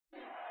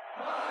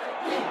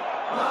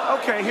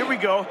Okay, here we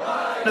go.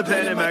 The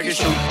Ben and Maggie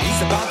Show.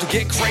 He's about to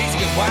get crazy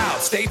and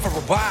wild. Stay for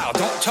a while.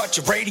 Don't touch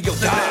your radio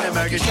dial. Ben and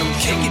Maggie Show.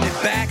 Kicking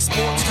it back,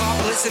 sports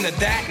talk. Listen to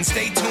that and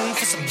stay tuned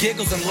for some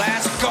giggles and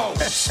laughs. Go.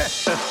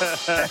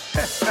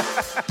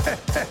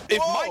 If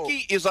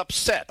Mikey is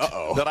upset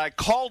that I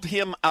called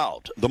him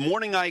out the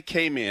morning I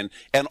came in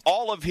and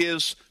all of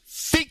his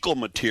fecal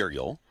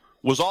material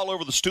was all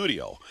over the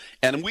studio,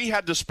 and we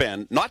had to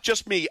spend, not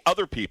just me,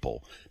 other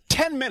people,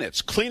 10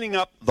 minutes cleaning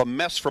up the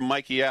mess from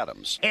Mikey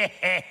Adams.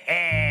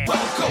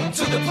 Welcome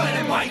to the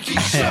Planet Mikey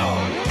Show.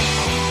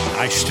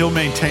 I still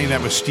maintain that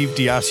was Steve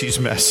Diassi's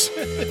mess.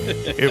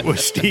 It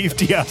was Steve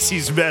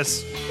Diassi's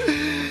mess.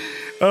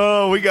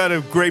 Oh, we got a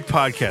great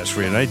podcast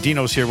for you tonight.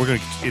 Dino's here. We're going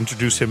to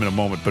introduce him in a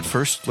moment. But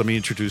first, let me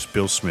introduce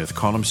Bill Smith.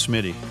 Call him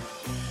Smitty.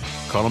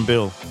 Call him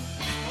Bill.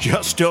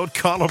 Just don't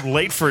call him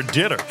late for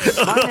dinner.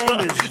 My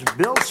name is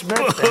Bill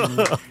Smith,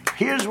 and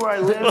here's where I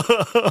live.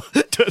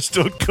 Just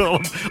don't call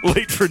him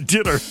late for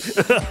dinner.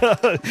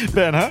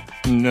 Ben, huh?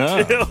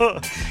 No.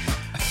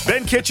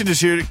 Ben Kitchen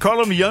is here.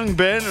 Call him Young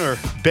Ben or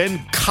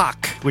Ben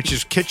Kock, which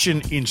is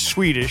kitchen in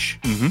Swedish.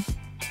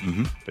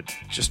 But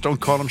just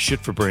don't call him shit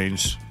for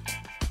brains.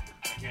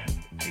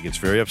 He gets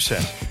very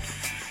upset.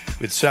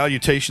 With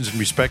salutations and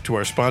respect to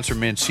our sponsor,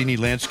 Mancini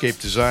Landscape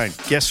Design.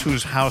 Guess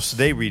whose house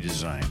they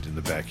redesigned in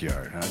the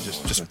backyard?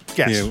 Just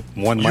guess. Yeah,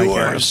 one Mike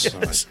Yours.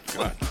 Adams.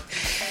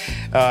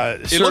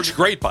 It looks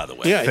great, by the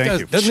way. Yeah, Thank it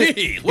you. does. Doesn't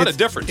Gee, it? what a It's-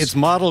 difference. It's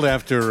modeled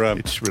after...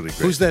 It's really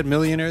great. Who's that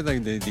millionaire?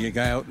 The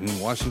guy out in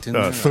Washington?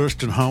 there?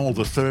 Thurston Howell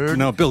III.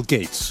 No, Bill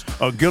Gates.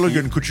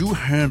 Gilligan, could you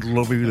hand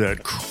Lovey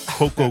that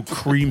cocoa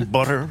cream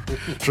butter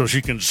so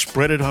she can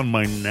spread it on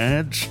my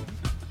nads?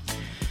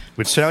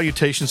 With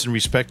salutations and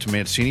respect to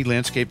Mancini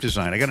Landscape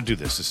Design. I got to do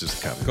this. This is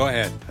the comment. Go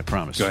ahead. I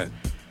promise. Go ahead.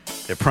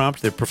 They're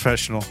prompt, they're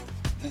professional,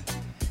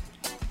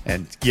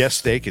 and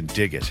yes, they can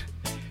dig it.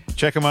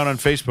 Check them out on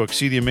Facebook.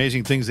 See the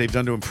amazing things they've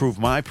done to improve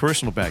my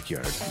personal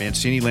backyard.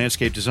 Mancini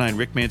Landscape Design.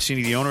 Rick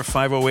Mancini, the owner,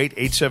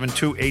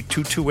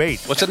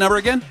 508-872-8228. What's that number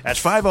again? That's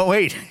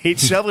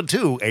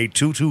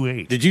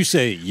 508-872-8228. Did you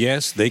say,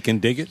 yes, they can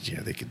dig it?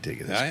 Yeah, they can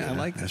dig it. I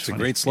like that. That's It's a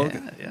funny. great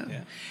slogan.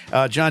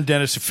 Yeah. John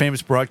Dennis, a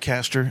famous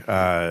broadcaster,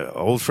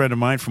 old friend of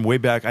mine from way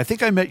back. I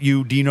think I met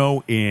you,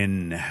 Dino,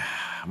 in,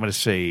 I'm going to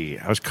say,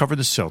 I was covering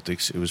the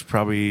Celtics. It was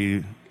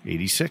probably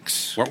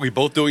 86. Weren't we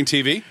both doing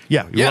TV?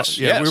 Yeah. Yes,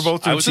 we yes. were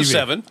both doing I was a TV.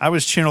 7. I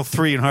was Channel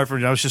 3 in Hartford,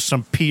 and I was just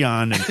some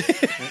peon. And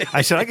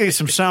I said, I got to get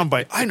some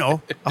soundbite. I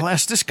know. I'll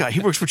ask this guy. He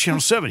works for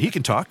Channel 7. He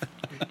can talk.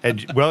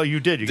 And, well, you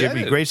did. You gave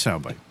me a great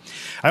soundbite.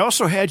 I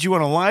also had you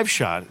on a live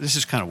shot. This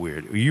is kind of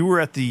weird. You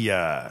were at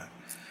the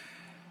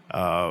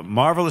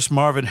Marvelous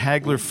Marvin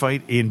Hagler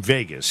fight in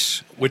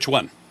Vegas. Which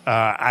one?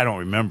 I don't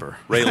remember.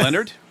 Ray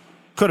Leonard?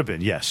 Could have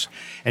been, yes.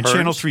 And Hearns?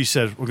 Channel 3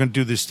 said, we're going to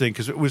do this thing,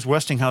 because it was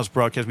Westinghouse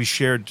broadcast. We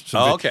shared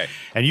some. Oh, okay.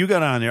 And you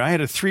got on there. I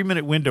had a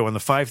 3-minute window on the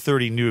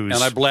 5:30 news.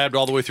 And I blabbed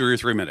all the way through your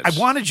 3 minutes. I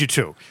wanted you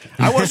to.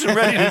 I wasn't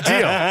ready to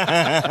deal.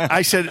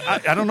 I said,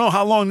 I don't know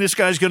how long this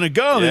guy's going to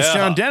go, this Yeah.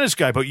 John Dennis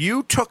guy, but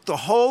you took the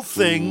whole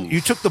thing.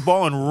 You took the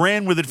ball and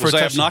ran with it for Was a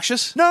I touchdown.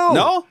 obnoxious? No.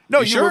 No? No,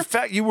 You sure?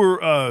 you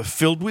were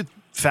filled with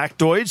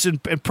factoids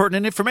and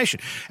pertinent information.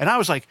 And I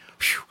was like,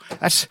 phew,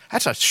 that's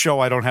a show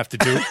I don't have to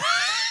do.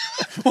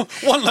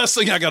 One less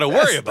thing I got to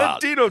worry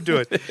about. Let Dino do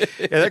it.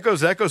 Yeah,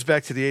 that goes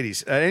back to the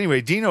 80s. Anyway,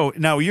 Dino,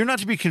 now you're not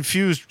to be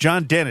confused,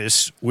 John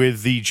Dennis,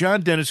 with the John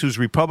Dennis who's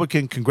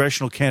Republican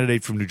congressional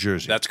candidate from New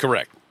Jersey. That's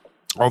correct.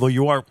 Although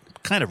you are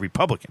kind of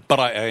Republican. But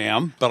I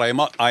am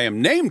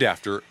named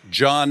after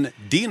John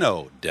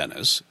Dino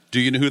Dennis. Do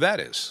you know who that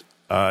is?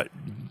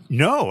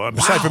 No,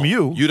 aside from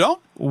you. You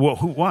don't? Well,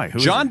 why? Who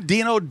is John it?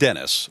 Dino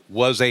Dennis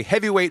was a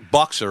heavyweight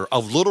boxer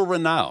of little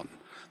renown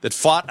that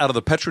fought out of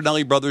the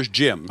Petronelli Brothers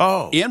gym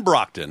in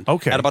Brockton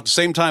at about the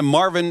same time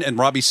Marvin and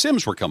Robbie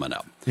Sims were coming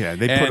up. Yeah,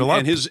 they put a lot.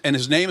 And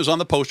his name is on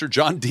the poster,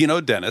 John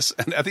Dino Dennis,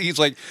 and I think he's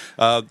like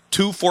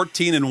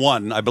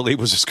 2-14-1, I believe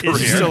was his career.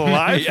 Is he still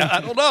alive? Yeah,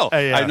 I don't know. I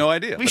have no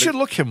idea. We But should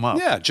look him up.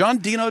 Yeah, John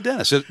Dino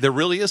Dennis. There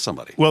really is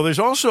somebody. Well, there's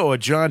also a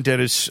John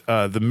Dennis,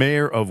 the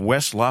mayor of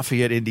West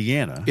Lafayette,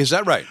 Indiana. Is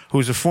that right?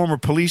 Who's a former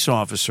police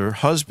officer,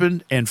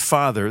 husband and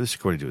father, this is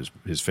according to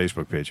his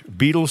Facebook page,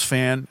 Beatles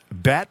fan,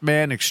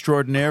 Batman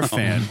extraordinaire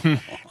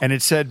fan, and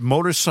it said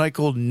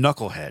motorcycle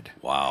knucklehead.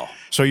 Wow.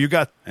 So you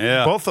got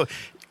both of...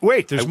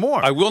 Wait, there's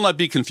more. I will not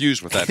be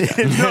confused with that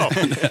guy.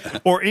 No.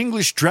 Or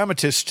English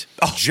dramatist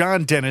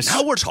John Dennis.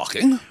 Now we're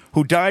talking.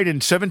 Who died in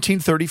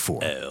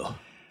 1734.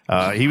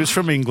 He was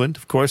from England,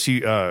 of course.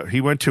 He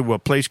went to a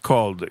place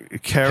called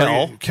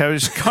Hell. He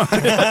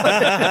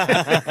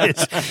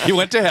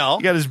went to hell.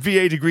 He got his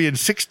BA degree in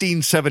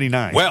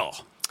 1679.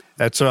 Well,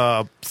 that's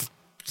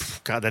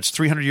that's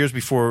 300 years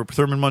before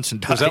Thurman Munson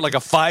died. Was that like a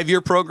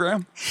 5-year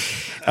program?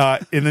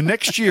 In the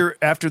next year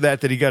after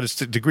that he got his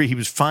degree, he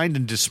was fined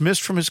and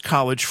dismissed from his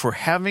college for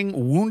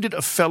having wounded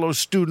a fellow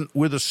student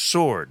with a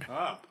sword.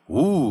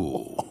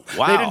 Ooh,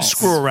 wow. They didn't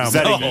screw around. Is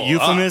that with a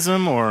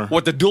euphemism or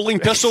What, the dueling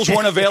pistols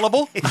weren't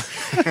available?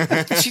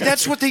 See,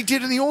 that's what they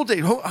did in the old days.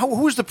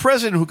 Who was the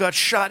president who got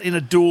shot in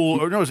a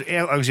duel? Or no, it was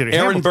Alexander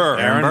Aaron Hamilton. Burr.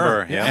 Aaron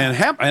Burr,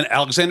 yeah. And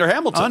Alexander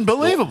Hamilton.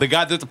 Unbelievable. The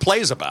guy that the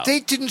play's about. They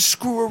didn't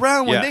screw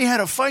around. When Yeah. they had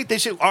a fight, they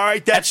said, all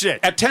right, that's it.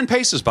 At 10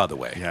 paces, by the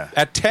way. Yeah.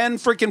 At 10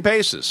 freaking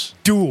paces.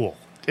 Duel.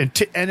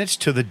 And it's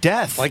to the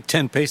death. Like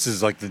 10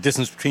 paces, like the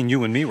distance between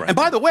you and me right And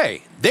now. by the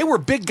way, they were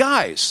big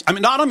guys. I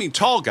mean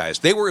tall guys.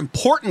 They were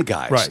important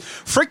guys. Right.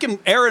 Freaking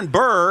Aaron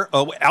Burr,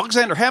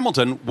 Alexander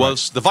Hamilton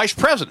was the vice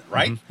president,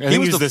 right? I He think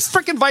was he the was the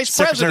freaking vice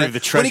Secretary of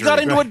president the when he got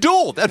Treasury, into right. a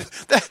duel.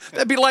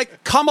 That'd be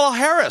like Kamala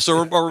Harris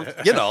or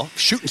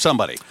shooting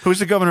somebody. Who's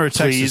the governor of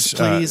Texas?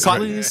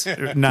 please.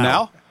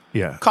 Now?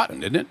 Yeah.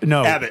 Cotton, isn't it?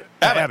 No. Abbott.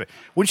 Abbott.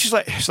 Wouldn't she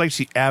like, it's like to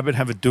see Abbott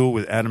have a duel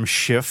with Adam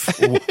Schiff?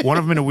 One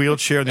of them in a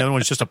wheelchair and the other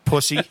one's just a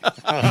pussy. Wouldn't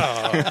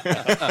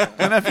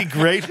that be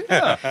great?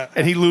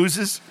 And he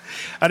loses.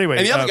 Anyway.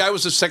 And the other guy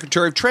was the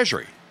Secretary of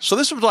Treasury. So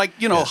this was like,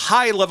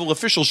 high-level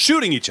officials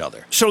shooting each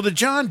other. So the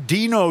John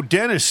Dino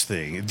Dennis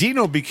thing,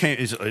 Dino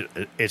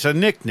it's a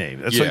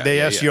nickname. That's like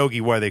they asked Yogi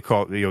why they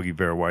call it the Yogi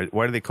Bear. Why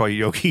do they call you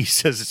Yogi? He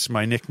says it's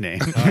my nickname.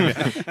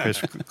 It's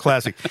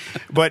classic.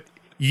 But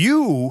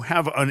you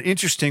have an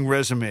interesting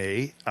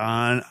resume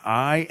on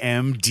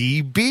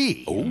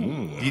IMDb.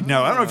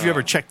 Now, I don't know if you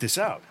ever checked this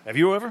out. Have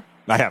you ever?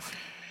 I have.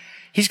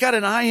 He's got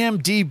an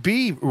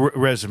IMDb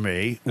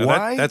resume. Now,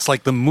 Why? that's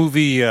like the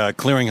movie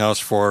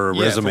clearinghouse for Yeah,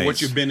 for resumes.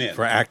 what you've been in.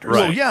 For actors.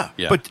 Well, yeah.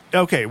 Yeah. But,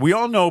 okay, we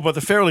all know about the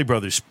Farrelly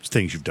Brothers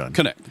things you've done.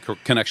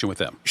 Connection with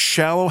them.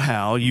 Shallow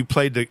Hal, you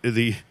played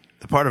the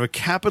part of a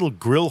Capitol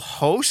Grill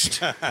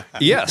host.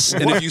 Yes,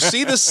 and if you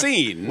see the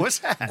scene, What's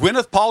that?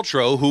 Gwyneth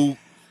Paltrow, who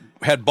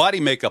had body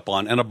makeup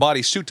on and a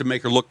body suit to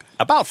make her look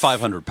about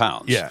 500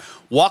 pounds, Yeah.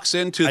 walks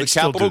into the I'd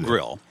still Capitol do that.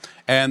 Grill,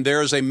 and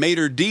there's a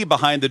maitre d'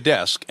 behind the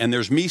desk, and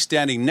there's me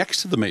standing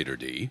next to the maitre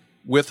d'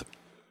 with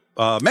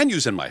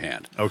menus in my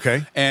hand.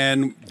 Okay.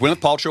 And Gwyneth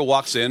Paltrow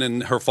walks in,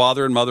 and her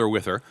father and mother are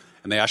with her,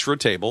 and they ask for a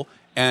table.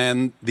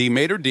 And the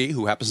maitre d',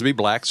 who happens to be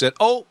black, said,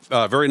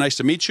 very nice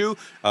to meet you.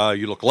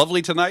 You look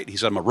lovely tonight. He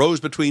said, I'm a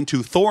rose between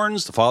two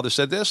thorns. The father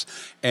said this.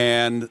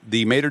 And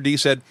the maitre d'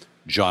 said,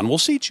 John will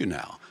seat you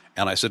now.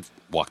 And I said,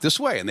 walk this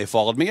way. And they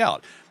followed me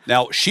out.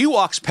 Now, she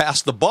walks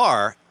past the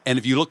bar, and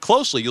if you look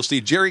closely, you'll see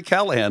Jerry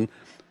Callahan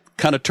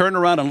kind of turn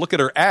around and look at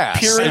her ass.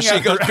 Peering and she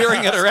at goes her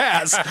peering at her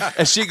ass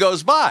as she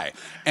goes by.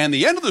 And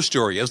the end of the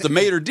story is the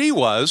maitre d'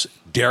 was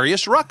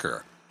Darius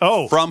Rucker.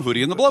 Oh. From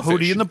Hootie and the Blowfish.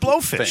 Hootie and the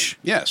Blowfish. Fame.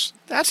 Yes.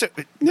 That's it.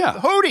 Yeah.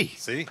 Hootie.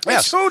 See?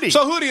 That's Hootie.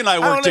 So Hootie and I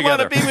worked only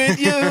wanna together. be with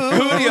you.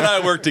 Hootie and I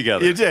worked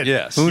together. You did?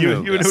 Yes. Who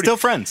knew? You and Hootie. Still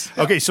friends.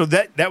 Okay, so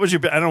that was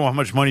your. I don't know how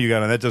much money you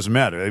got on that. Doesn't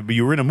matter. But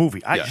you were in a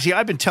movie. Yeah. See,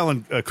 I've been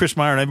telling Chris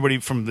Meyer and everybody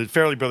from the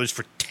Farrelly Brothers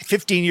for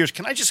 15 years.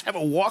 Can I just have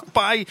a walk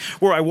by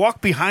where I walk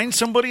behind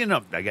somebody? And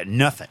I got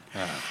nothing.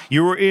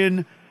 You were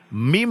in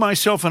Me,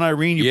 Myself, and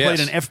Irene. You Yes.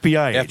 played an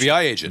FBI agent. FBI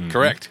agent,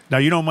 correct. Now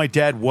you know my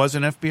dad was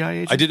an FBI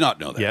agent. I did not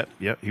know that. Yeah,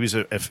 yeah. He was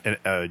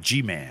a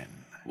G-man.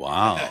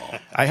 Wow.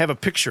 I have a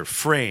picture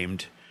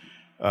framed.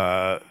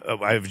 I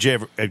have a J.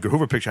 Edgar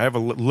Hoover picture. I have a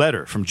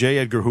letter from J.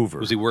 Edgar Hoover.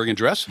 Was he wearing a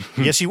dress?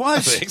 Yes, he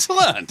was.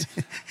 Excellent.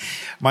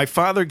 My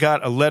father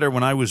got a letter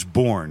when I was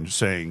born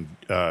saying,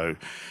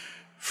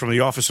 from the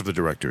office of the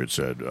director, it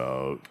said,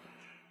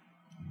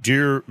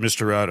 Dear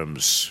Mr.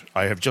 Adams,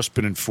 I have just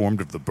been informed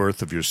of the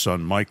birth of your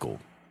son, Michael.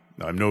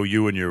 I know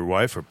you and your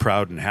wife are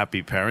proud and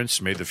happy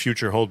parents. May the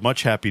future hold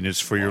much happiness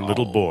for your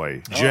little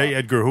boy, J.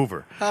 Edgar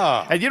Hoover.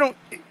 And you don't,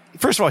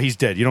 first of all, he's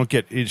dead. You don't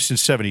get, it's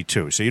since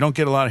 72, so you don't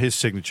get a lot of his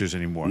signatures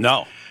anymore.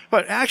 No.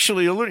 But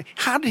actually,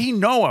 how did he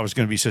know I was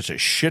going to be such a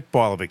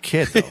shitball of a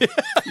kid, though?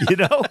 You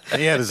know?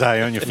 He had his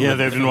eye on you. Yeah,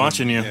 they've been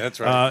watching you. Yeah, that's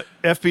right.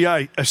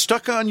 FBI,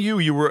 stuck on you.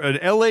 You were an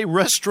L.A.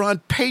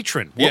 restaurant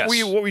patron. What Yes. were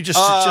you? What were you just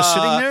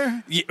sitting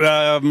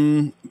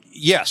there?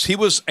 Yes, he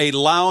was a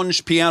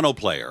lounge piano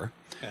player.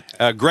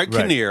 Greg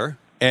Right. Kinnear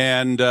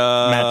and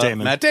Matt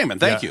Damon. Matt Damon,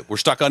 thank Yeah. you. We're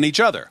stuck on each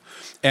other.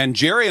 And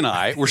Jerry and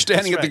I were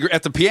standing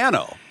at the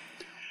piano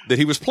that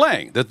he was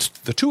playing, that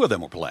the two of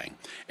them were playing.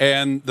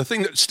 And the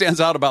thing that stands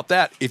out about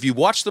that, if you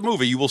watch the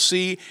movie, you will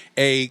see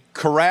a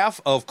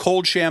carafe of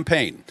cold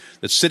champagne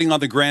that's sitting on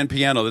the grand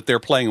piano that they're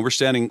playing, and we're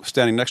standing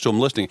next to him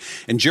listening.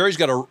 And Jerry's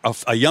got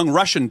a young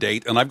Russian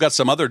date, and I've got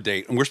some other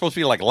date, and we're supposed to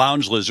be like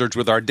lounge lizards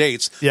with our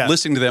dates, Yeah.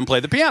 listening to them play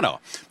the piano.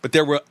 But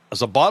there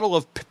was a bottle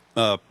of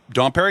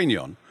Dom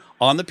Perignon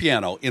on the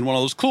piano in one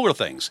of those cooler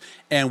things.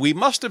 And we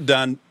must have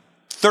done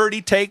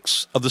 30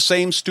 takes of the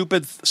same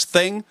stupid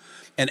thing,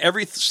 and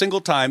every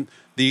single time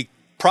the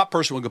prop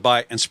person would go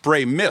by and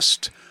spray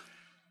mist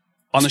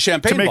on the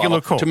champagne To make it bottle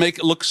look cold. to make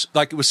it look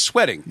like it was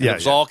sweating. And Yeah, it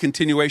was yeah. all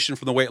continuation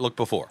from the way it looked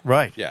before.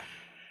 Right. Yeah.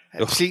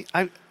 See,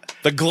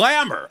 The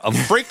glamour of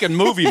freaking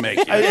movie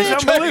making.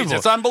 it's unbelievable.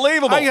 It's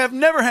unbelievable. I have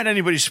never had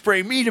anybody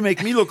spray me to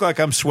make me look like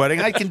I'm sweating.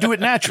 I can do it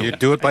naturally. You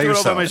do it by I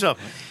yourself. all by myself.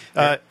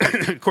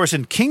 Of course,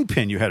 in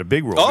Kingpin, you had a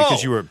big role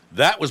because you were.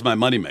 that was my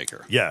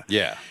moneymaker. Yeah,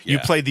 Yeah. You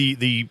yeah. played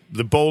the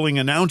bowling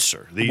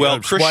announcer. The Well,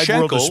 Chris Wide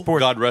World of Schenkel, Sport.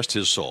 God rest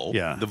his soul,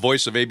 Yeah. the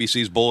voice of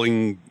ABC's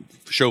bowling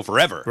show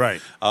forever.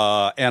 Right.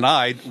 And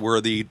I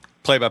were the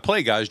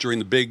play-by-play guys during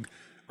the big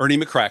Ernie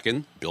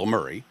McCracken, Bill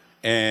Murray,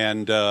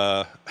 and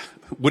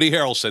Woody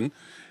Harrelson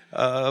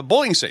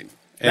bowling scene.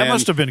 That And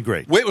must have been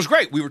great. It was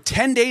great. We were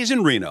 10 days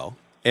in Reno,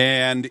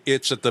 and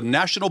it's at the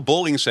National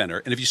Bowling Center.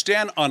 And if you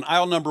stand on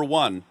aisle number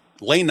 1,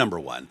 lane number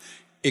 1,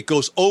 it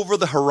goes over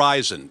the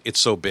horizon. It's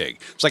so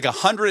big. It's like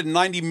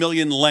 190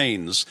 million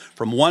lanes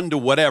from one to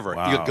whatever.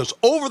 Wow. It goes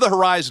over the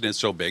horizon. It's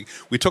so big.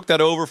 We took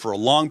that over for a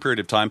long period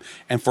of time.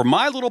 And for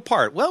my little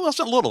part, well, it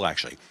wasn't little,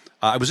 actually.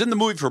 I was in the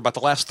movie for about the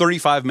last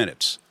 35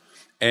 minutes.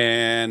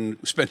 And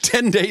spent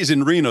 10 days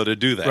in Reno to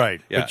do that.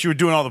 Right. Yeah. But you were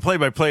doing all the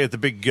play-by-play at the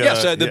big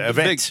Yes, the event.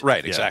 big,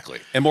 right, Yeah.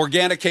 exactly. And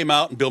Morgana came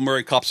out, and Bill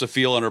Murray cops a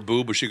feel on her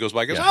boob as she goes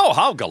by. Goes, oh,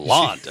 how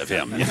gallant of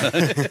him.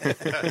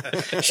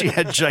 She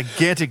had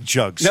gigantic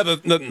jugs. Now,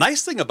 the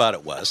nice thing about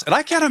it was, and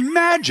I can't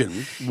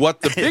imagine what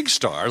the big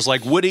stars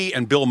like Woody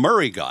and Bill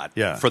Murray got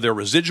for their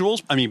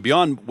residuals. I mean,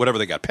 beyond whatever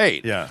they got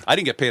paid. Yeah. I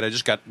didn't get paid. I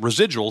just got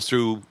residuals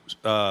through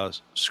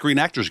Screen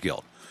Actors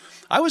Guild.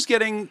 I was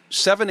getting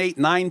 $7,000,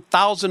 $8,000,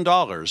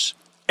 $9,000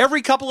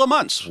 every couple of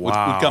months would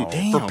come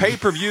for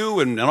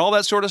pay-per-view and all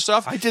that sort of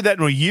stuff. I did that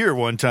in a year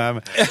one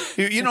time.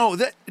 You know,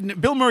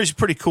 Bill Murray's a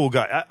pretty cool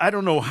guy. I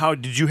don't know how.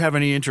 Did you have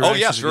any interactions? Oh,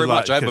 yes, very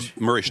much. I have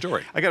a Murray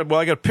story. I got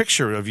a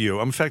picture of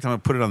you. In fact, I'm going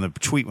to put it on the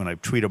tweet when I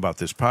tweet about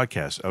this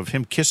podcast of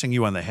him kissing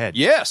you on the head.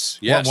 Yes.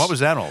 Well, what was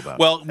that all about?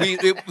 Well,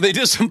 they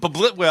did some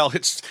publicity. Well,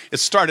 it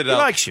started out.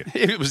 He likes you.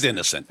 It was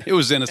innocent.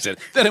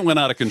 Then it went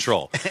out of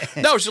control.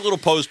 That was a little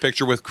pose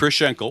picture with Chris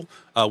Schenkel,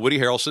 Woody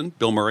Harrelson,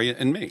 Bill Murray,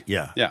 and me.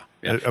 Yeah.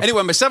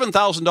 Anyway, my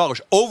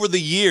 $7,000 over the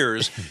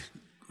years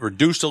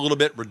reduced a little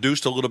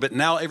bit.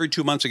 Now every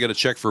 2 months I get a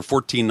check for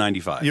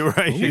 $14.95. You're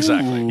right.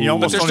 Exactly. You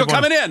almost but they're still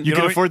coming in. You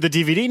can afford the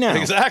DVD now.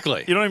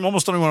 Exactly. You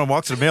almost don't even want to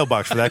walk to the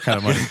mailbox for that kind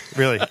of money.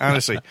 Really,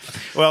 honestly.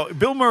 Well,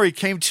 Bill Murray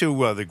came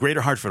to the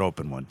Greater Hartford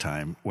Open one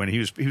time when he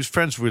was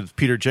friends with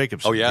Peter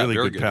Jacobson. Oh, yeah, really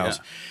very good good, pals.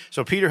 yeah.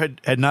 So Peter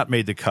had not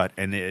made the cut,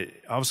 and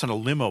all of a sudden a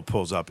limo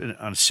pulls up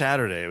on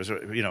Saturday. It was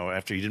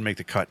after he didn't make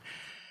the cut.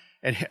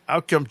 And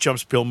out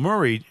jumps Bill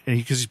Murray, and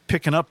because he's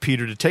picking up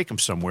Peter to take him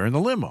somewhere in the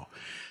limo.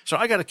 So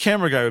I got a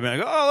camera guy with me. I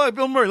go, look,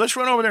 Bill Murray, let's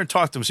run over there and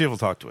talk to him, see if he'll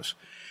talk to us.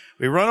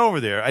 We run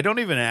over there. I don't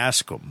even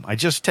ask him. I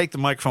just take the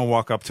microphone,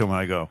 walk up to him, and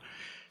I go,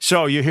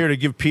 so you're here to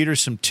give Peter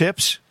some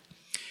tips?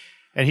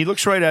 And he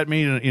looks right at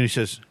me, and he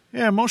says,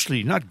 yeah,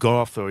 mostly, not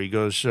golf, though. He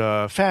goes,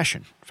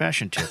 fashion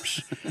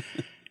tips.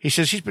 He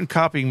says he's been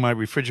copying my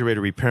refrigerator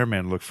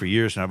repairman look for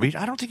years now, but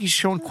I don't think he's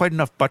shown quite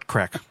enough butt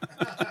crack.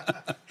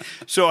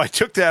 So I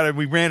took that and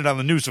we ran it on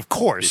the news, of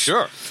course.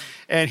 Sure.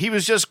 And he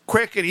was just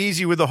quick and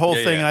easy with the whole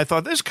thing. And I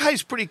thought, this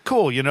guy's pretty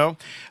cool,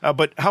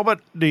 But how about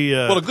the...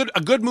 Well,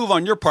 a good move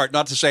on your part,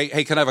 not to say,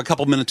 hey, can I have a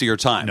couple minutes of your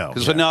time? No.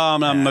 Because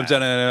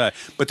no.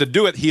 But to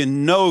do it, he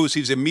knows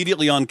he's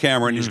immediately on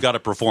camera and he's got to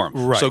perform.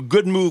 Right. So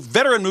good move,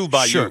 veteran move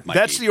by you, Mikey.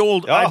 That's the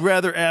old, I'd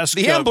rather ask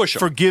the ambusher.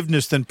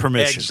 Forgiveness than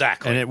permission.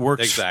 Exactly. And it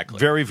works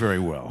very, very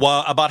well.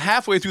 Well, about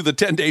halfway through the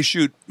 10-day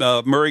shoot,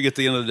 Murray at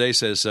the end of the day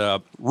says,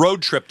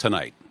 road trip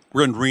tonight.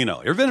 We're in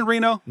Reno. You ever been in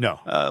Reno? No.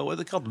 What do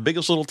they call it? The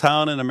biggest little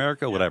town in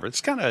America? Whatever. It's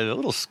kind of a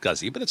little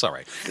scuzzy, but it's all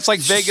right. It's like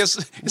Vegas.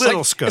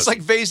 Scuzzy. It's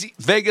like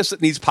Vegas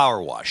that needs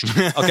power washed.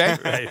 Okay?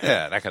 Right.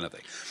 Yeah, that kind of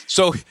thing.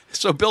 So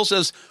Bill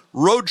says,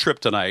 road trip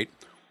tonight.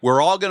 We're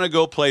all going to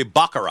go play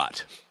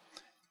Baccarat.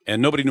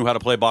 And nobody knew how to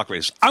play Baccarat.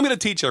 He says, I'm going to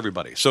teach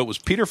everybody. So it was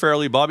Peter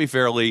Farrelly, Bobby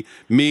Farrelly,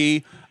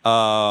 me,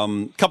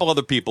 a couple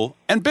other people,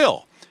 and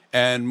Bill.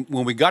 And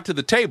when we got to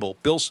the table,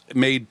 Bill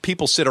made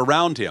people sit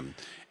around him.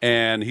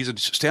 And he said,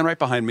 stand right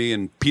behind me,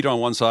 and Peter on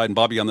one side and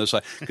Bobby on the other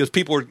side, because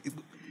people were,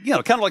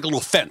 kind of like a little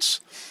fence.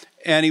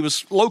 And he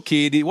was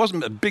low-key, and he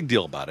wasn't a big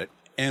deal about it.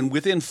 And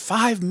within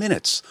 5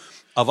 minutes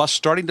of us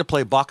starting to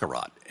play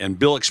Baccarat, and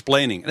Bill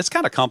explaining, and it's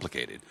kind of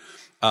complicated,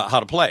 how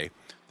to play,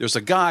 there's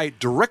a guy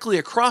directly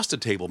across the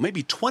table,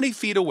 maybe 20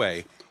 feet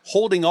away,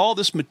 holding all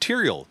this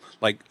material,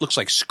 looks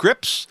like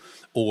scripts,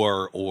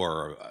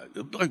 or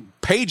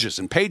pages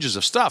and pages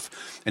of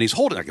stuff. And he's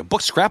holding like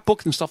a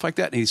scrapbook and stuff like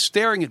that. And he's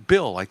staring at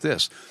Bill like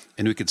this.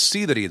 And we could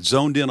see that he had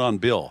zoned in on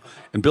Bill.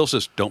 And Bill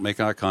says, don't make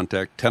eye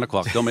contact, 10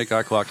 o'clock. Don't make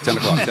eye contact, 10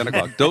 o'clock, 10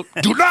 o'clock.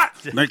 Do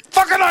not make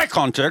fucking eye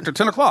contact at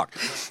 10 o'clock.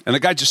 And the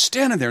guy just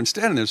standing there.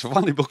 So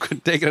finally Bill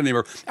couldn't take it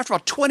anymore. After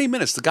about 20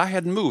 minutes, the guy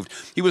hadn't moved.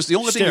 The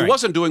only thing he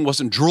wasn't doing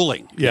wasn't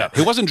drooling. Yeah.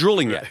 He wasn't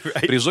drooling yet.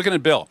 But he was looking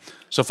at Bill.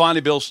 So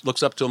finally Bill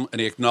looks up to him and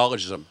he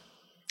acknowledges him.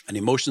 And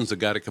he motions the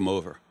guy to come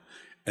over.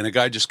 And the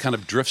guy just kind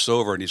of drifts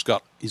over, and he's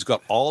got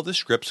all the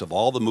scripts of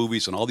all the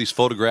movies and all these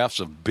photographs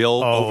of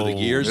Bill over the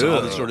years and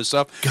all this sort of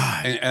stuff.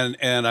 God.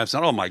 And I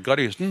said, oh, my God,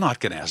 he's not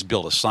going to ask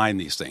Bill to sign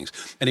these things.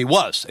 And he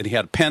was, and he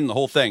had a pen, the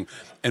whole thing.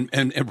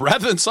 And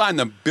rather than sign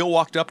them, Bill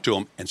walked up to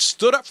him and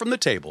stood up from the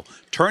table,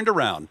 turned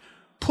around,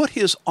 put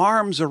his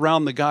arms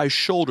around the guy's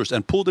shoulders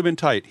and pulled him in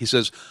tight. He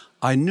says,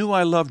 I knew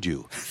I loved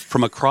you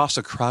from across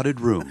a crowded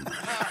room.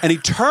 And he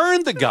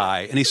turned the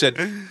guy and he said,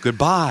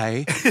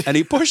 goodbye. And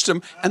he pushed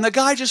him and the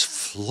guy just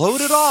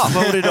floated off.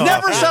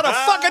 Never said a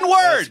fucking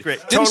word.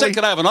 Didn't say,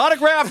 can I have an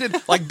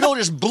autograph? Like Bill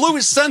just blew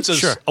his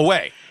senses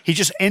away. He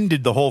just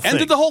ended the whole thing.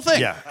 Ended the whole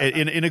thing. Yeah,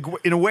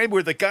 in a way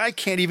where the guy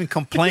can't even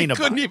complain He about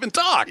couldn't it. even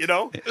talk. You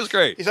know? It was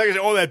great. He's like,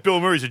 oh, that Bill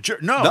Murray's a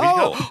jerk. No. No. He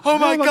goes, oh,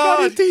 my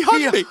God. he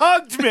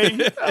hugged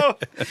me. Oh.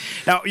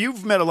 Now,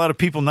 you've met a lot of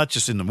people, not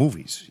just in the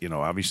movies. You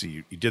know,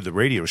 obviously, you did the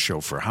radio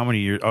show for how many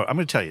years? Oh, I'm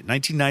going to tell you,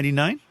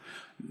 1999?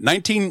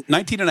 19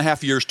 and a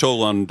half years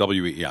total on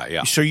WEI,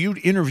 yeah. So you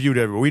interviewed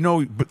everyone. We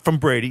know from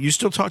Brady. You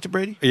still talk to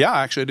Brady? Yeah,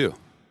 actually I do.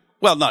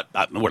 Well,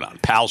 we're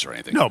not pals or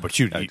anything. No, but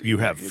you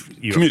have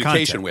communication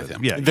contact with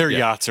him. Yeah, Their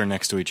yachts are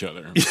next to each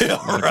other.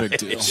 Not a big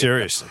deal.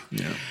 seriously.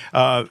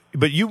 Yeah.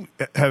 But you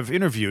have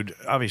interviewed,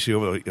 obviously,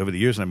 over the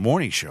years on the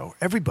morning show,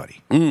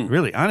 everybody.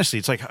 Really, honestly,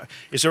 it's like,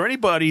 is there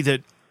anybody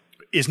that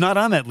is not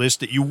on that list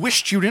that you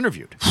wished you'd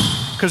interviewed?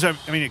 Because, I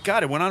mean,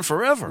 God, it went on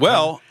forever.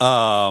 Well,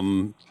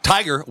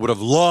 Tiger would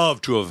have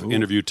loved to have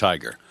interviewed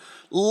Tiger.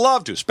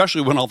 Loved to,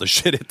 especially when all the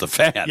shit hit the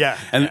fan. Yeah.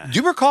 And do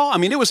you recall? I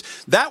mean,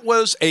 that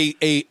was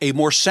a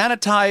more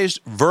sanitized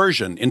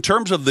version in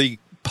terms of the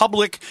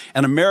public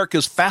and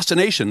America's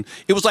fascination.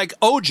 It was like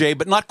OJ,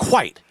 but not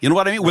quite. You know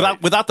what I mean?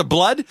 Without the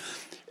blood.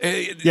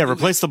 Yeah,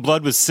 replace the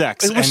blood with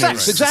sex. It was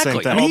sex,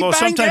 exactly. I mean, he Although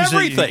banged sometimes you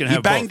everything. can He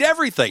have banged both.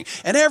 everything.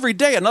 And every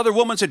day another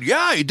woman said,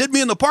 yeah, he did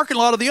me in the parking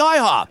lot of the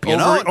IHOP. You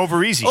know?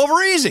 Over easy.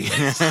 Over easy.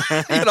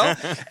 You know?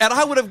 And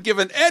I would have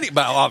given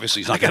well, obviously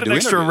he's not I going got to an do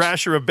extra interviews.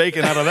 rasher of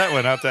bacon out of that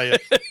one, I'll tell you.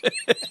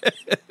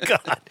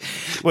 God.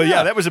 Well,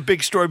 yeah, that was a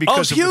big story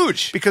because it's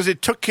huge. Because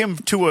it took him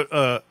to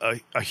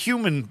a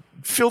human,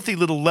 filthy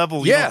little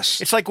level. You Yes.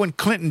 know? It's like when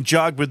Clinton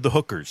jogged with the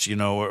hookers, or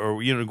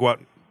go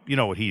out. You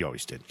know what he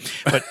always did.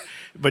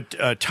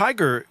 But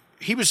Tiger,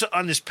 he was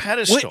on this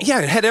pedestal. Well,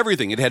 yeah, it had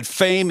everything. It had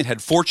fame, it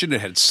had fortune, it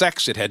had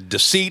sex, it had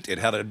deceit, it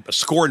had a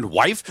scorned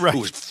wife Right. who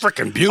was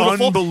freaking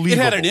beautiful. Unbelievable. It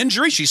had an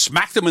injury. She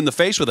smacked him in the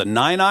face with a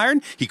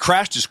 9-iron. He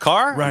crashed his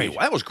car. Right. I mean,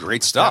 that was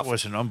great stuff. That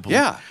was an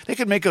unbelievable. Yeah. They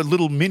could make a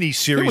little mini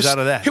series out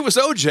of that. It was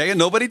OJ and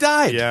nobody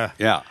died. Yeah.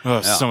 Yeah. Oh,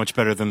 Yeah. so much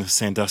better than the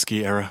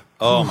Sandusky era.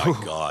 Oh my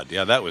God!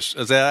 Yeah, that was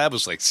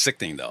like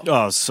sickening though.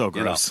 Oh, it's so You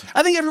know? gross.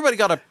 I think everybody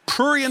got a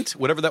prurient,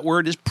 whatever that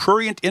word is,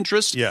 prurient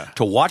interest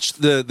to watch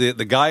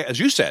the guy, as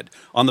you said,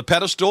 on the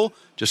pedestal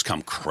just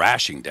come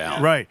crashing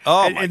down. Right.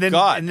 Oh, and, my and then,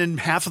 God. And then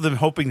half of them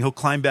hoping he'll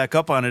climb back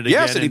up on it again.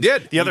 Yes, and he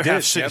did. The other He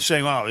half did. Yep.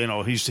 saying,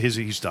 "Oh,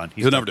 he's done.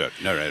 He'll never do it.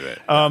 No,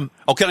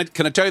 right.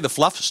 Can I tell you the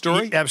fluff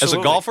story Absolutely. as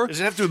a golfer? Does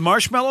it have to do with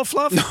marshmallow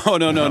fluff?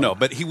 No.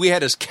 But we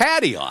had his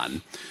caddy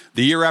on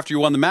the year after he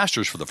won the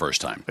Masters for the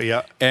first time.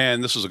 Yeah.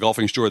 And this is a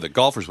golfing story that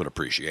golfers would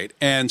appreciate.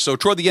 And so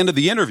toward the end of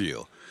the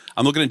interview,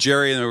 I'm looking at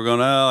Jerry, and we're going,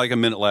 like a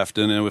minute left.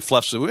 And then with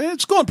Fluff, said,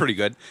 it's going pretty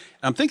good.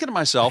 And I'm thinking to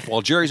myself,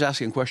 while Jerry's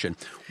asking a question,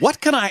 what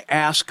can I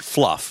ask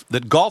Fluff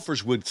that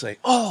golfers would say,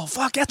 oh,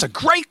 fuck, that's a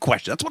great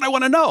question. That's what I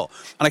want to know.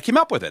 And I came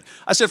up with it.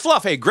 I said,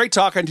 Fluff, hey, great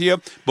talking to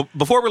you. But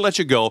before we let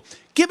you go,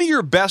 give me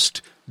your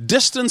best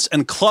distance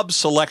and club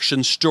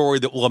selection story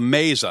that will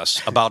amaze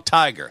us about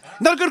Tiger.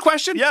 Isn't that a good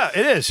question? Yeah,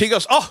 it is. He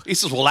goes, he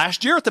says, well,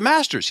 last year at the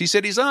Masters, he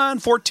said he's on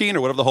 14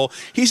 or whatever the hole.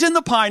 He's in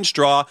the pine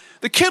straw.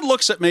 The kid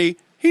looks at me.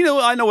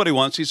 I know what he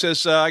wants. He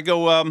says, I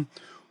go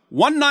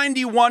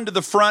 191 to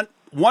the front,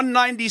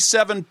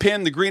 197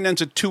 pin, the green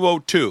ends at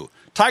 202.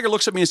 Tiger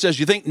looks at me and says,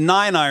 you think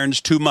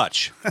 9-iron's too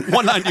much?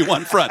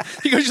 191 front.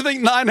 He goes, you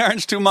think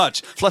 9-iron's too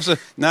much? Fluff said,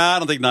 I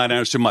don't think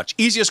 9-iron's too much.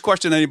 Easiest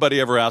question anybody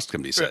ever asked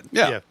him, he said.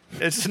 Yeah.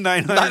 It's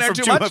 900 9-iron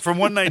too much? from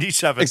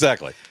 197.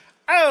 Exactly.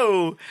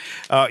 Oh,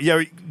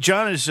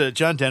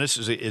 John Dennis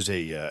is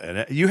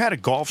a you had a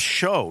golf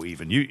show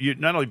even. You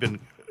not only been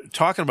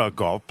talking about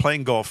golf,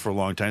 playing golf for a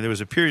long time. There was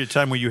a period of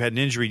time where you had an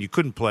injury and you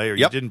couldn't play or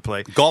you didn't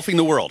play. Golfing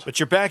the world. But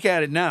you're back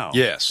at it now.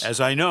 Yes. As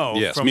I know.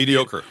 Yes,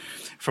 mediocre.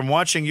 From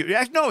watching you.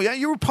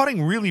 You were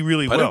putting really,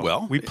 really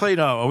well. We played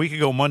a week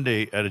ago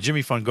Monday at a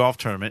Jimmy Fun golf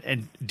tournament,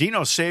 and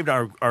Dino saved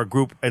our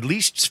group at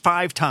least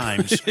 5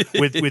 times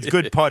with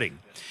good putting.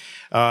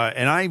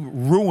 And I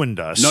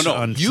ruined us.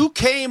 No. You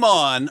came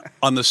on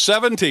the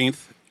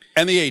 17th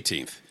and the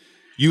 18th.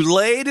 You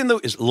laid in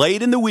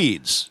the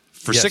weeds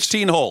for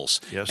 16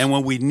 holes. Yes. And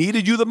when we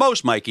needed you the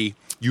most, Mikey,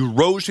 you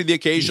rose to the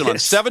occasion on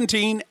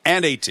 17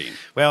 and 18.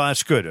 Well,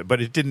 that's good, but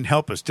it didn't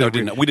help us. We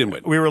didn't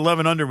win. We were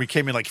 11 under. We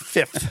came in like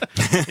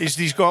 5th.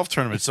 these golf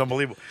tournaments,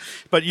 unbelievable.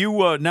 But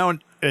you now,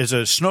 as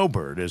a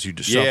snowbird, as you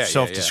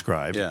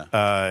self-described,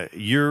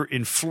 you're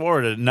in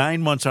Florida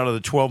 9 months out of the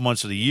 12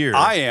 months of the year.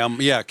 I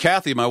am. Yeah,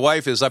 Kathy, my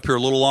wife, is up here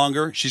a little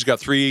longer. She's got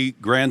 3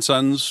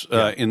 grandsons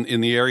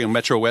in the area in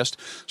Metro West,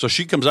 so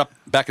she comes up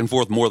back and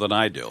forth more than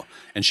I do.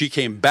 And she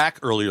came back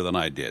earlier than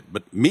I did.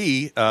 But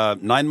me,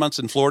 9 months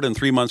in Florida and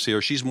 3 months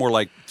here. She's more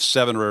like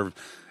 7 or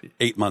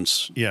 8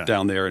 months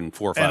down there and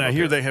 4 or 5. And I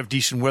hear they have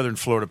decent weather in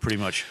Florida pretty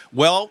much.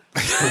 Well,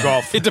 for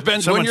golf. It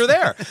depends when you're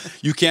there.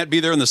 You can't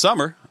be there in the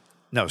summer.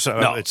 No,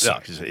 it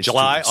sucks. It's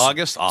July,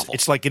 August, awful.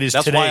 It's like it is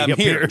That's today. why I'm up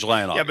here in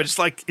July and August. Yeah, but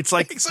it's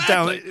like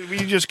Exactly. down. We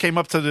just came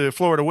up to the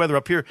Florida weather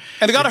up here,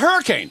 and I got a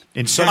hurricane.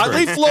 In I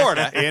Sunbury. leave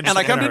Florida and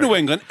I come to New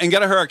England and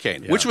get a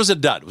hurricane, which was a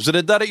dud. Was it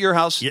a dud at your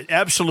house? Yeah,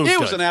 absolute. It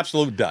dud. was an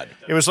absolute dud.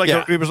 It was like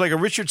a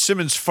Richard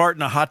Simmons fart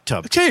in a hot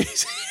tub.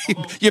 Jeez,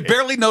 you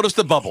barely noticed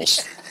the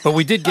bubbles. But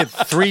we did get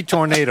 3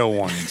 tornado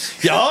warnings.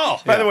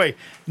 By the way,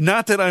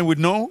 not that I would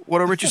know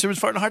what a Richard Simmons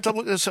fart in a hot tub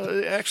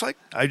acts like.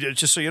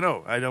 Just so you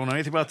know, I don't know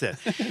anything about that.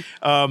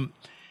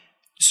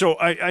 So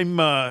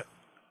I'm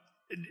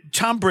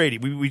Tom Brady.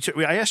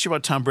 I asked you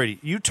about Tom Brady.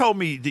 You told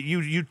me that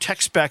you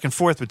text back and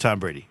forth with Tom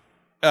Brady.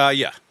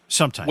 Yeah.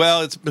 Sometimes.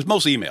 Well, it's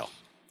mostly email.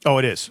 Oh,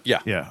 it is? Yeah.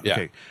 Yeah. Yeah.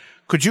 Okay.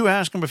 Could you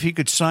ask him if he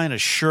could sign a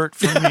shirt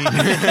for me?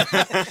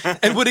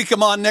 And would he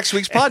come on next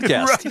week's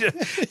podcast?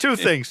 Right. Two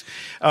things.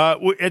 At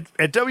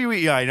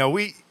WEI, now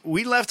we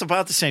left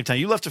about the same time.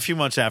 You left a few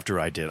months after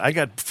I did. I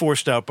got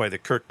forced out by the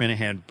Kirk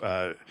Minahan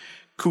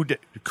coup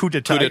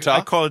d'etat.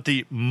 I call it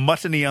the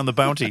mutiny on the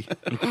bounty.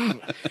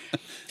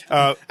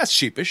 That's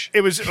sheepish.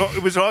 It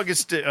was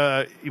August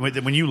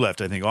when you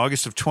left, I think,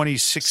 August of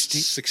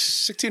 2016.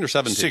 16 or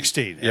 17.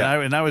 16.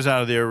 Yeah. And I was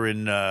out of there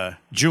in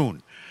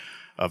June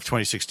of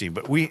 2016.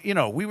 But we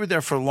were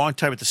there for a long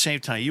time at the same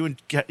time. You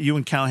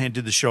and Callahan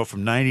did the show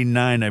from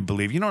 99, I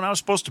believe. And I was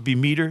supposed to be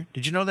meter.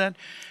 Did you know that?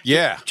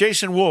 Yeah.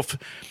 Jason Wolf,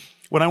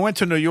 when I went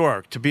to New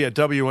York to be at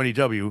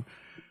WNEW,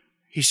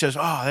 he says,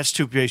 "Oh, that's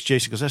too bad."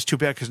 Jason goes, "That's too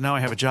bad because now I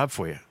have a job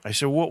for you." I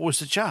said, "What was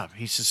the job?"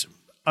 He says,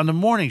 "On the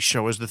morning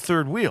show as the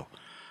third wheel."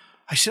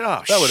 I said,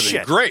 "Oh, that would have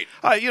been great."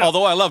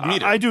 Although I love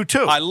Meter. I do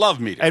too. I love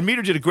Meter. And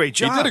Meter did a great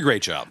job. He did a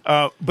great job.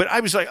 But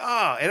I was like,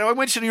 and I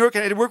went to New York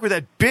and I had to work with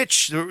that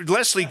bitch,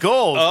 Leslie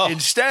Gold,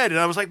 instead. And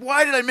I was like,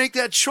 why did I make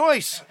that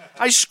choice?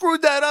 I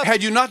screwed that up.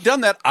 Had you not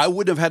done that, I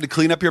wouldn't have had to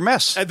clean up your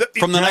mess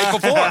from the night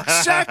before.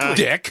 Exactly.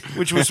 Dick.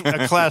 Which was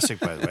a classic,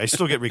 by the way. I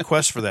still get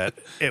requests for that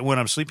when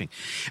I'm sleeping.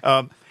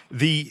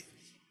 The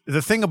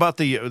thing about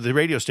the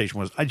radio station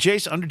was,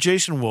 under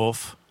Jason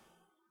Wolf,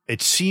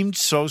 it seemed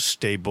so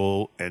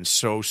stable and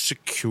so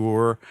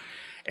secure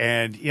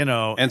and,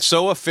 and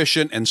so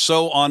efficient and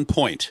so on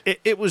point.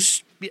 It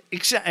was,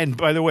 and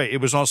by the way,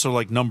 it was also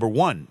like number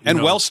one.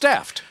 And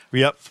well-staffed.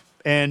 Yep.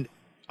 And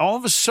all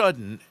of a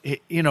sudden,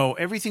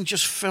 everything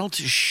just fell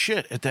to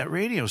shit at that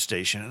radio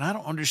station. And I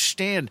don't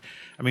understand.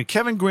 I mean,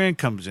 Kevin Graham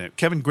comes in,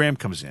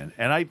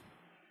 and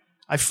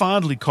I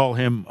fondly call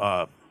him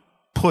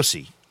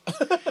Pussy.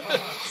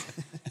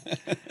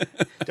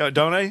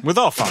 Don't I? With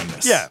all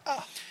fondness. Yeah.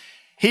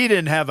 He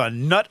didn't have a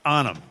nut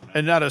on him,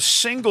 and not a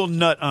single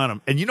nut on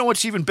him. And you know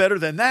what's even better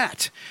than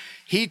that?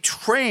 He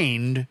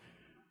trained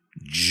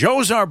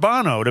Joe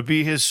Zarbano to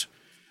be his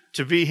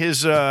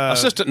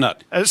assistant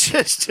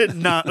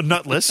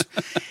nutless.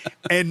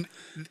 And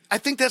I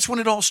think that's when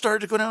it all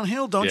started to go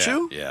downhill, don't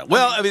you? Yeah.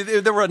 Well, I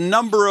mean, there were a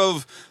number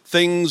of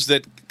things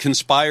that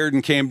conspired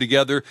and came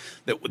together.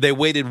 That they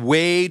waited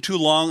way too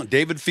long.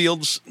 David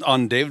Fields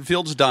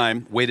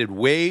dime waited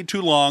way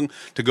too long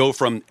to go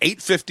from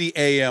 8:50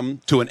 a.m.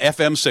 to an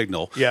FM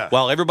signal. Yeah.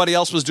 While everybody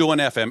else was doing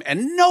FM,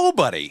 and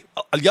nobody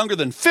younger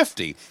than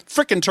 50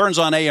 frickin' turns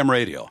on AM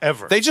radio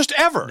ever. They just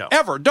ever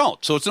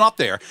don't. So it's not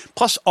there.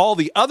 Plus all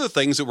the other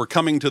things that were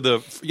coming to the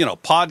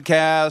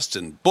podcasts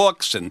and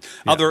books and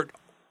other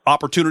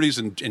opportunities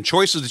and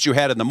choices that you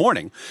had in the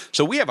morning.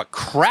 So we have a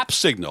crap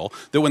signal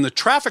that when the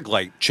traffic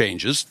light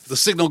changes, the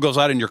signal goes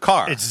out in your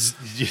car. It's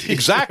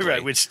exactly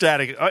right. With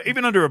static,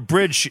 even under a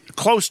bridge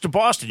close to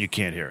Boston, you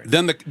can't hear it.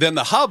 Then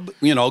the hub,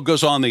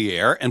 goes on the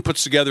air and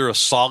puts together a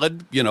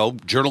solid,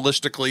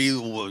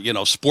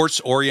 journalistically, sports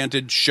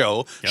oriented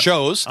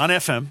shows on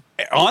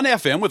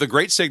FM with a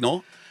great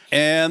signal.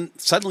 And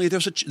suddenly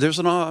there's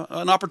an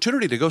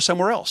opportunity to go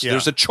somewhere else. Yeah.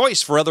 There's a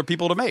choice for other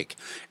people to make.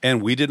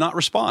 And we did not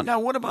respond. Now,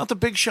 what about the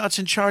big shots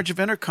in charge of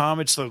Entercom?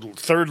 It's the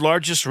third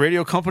largest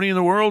radio company in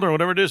the world or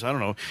whatever it is. I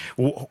don't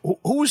know.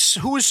 Who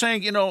is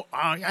saying,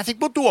 I think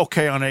we'll do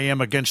okay on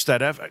AM against that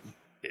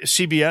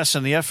CBS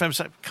and the FM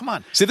side? Come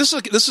on. See, this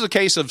is a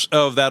case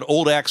of that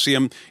old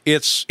axiom.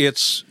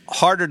 It's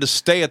harder to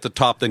stay at the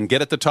top than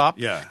get at the top.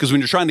 Yeah. Because when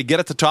you're trying to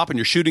get at the top and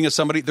you're shooting at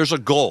somebody, there's a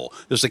goal.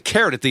 There's a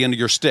carrot at the end of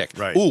your stick.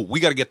 Right. Ooh,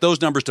 we got to get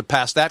those numbers to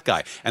pass that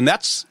guy. And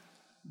that's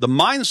the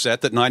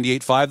mindset that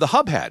 98.5 the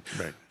hub had.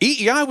 Right.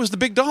 EEI was the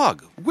big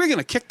dog. We're going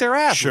to kick their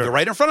ass. Sure. They're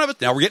right in front of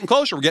it. Now we're getting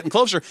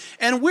closer.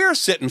 And we're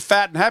sitting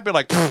fat and happy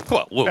like,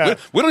 well, we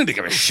don't need to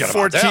give a shit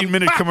about that.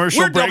 14-minute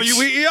commercial we're breaks.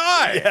 WEEI.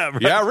 Yeah,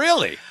 right. Yeah,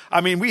 really. I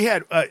mean, we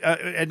had,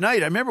 at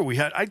night, I remember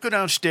I'd go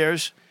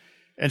downstairs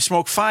and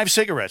smoke 5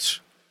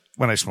 cigarettes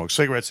when I smoked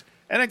cigarettes,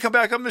 and then come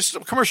back up, and this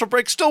commercial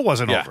break still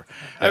wasn't over.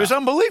 It was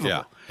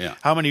unbelievable. Yeah.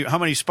 How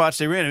many spots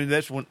they ran. I mean,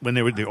 that's when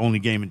they were the only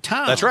game in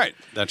town. That's right.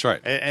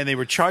 And they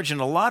were charging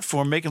a lot for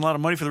them, making a lot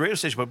of money for the radio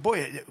station. But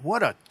boy,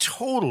 what a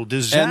total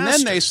disaster. And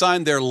then they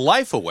signed their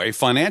life away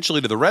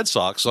financially to the Red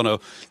Sox on a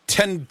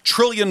 $10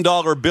 trillion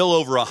bill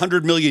over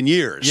 100 million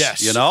years.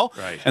 Yes.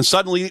 Right. And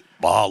suddenly,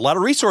 a lot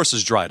of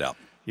resources dried up.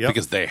 Yep.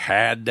 Because they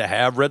had to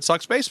have Red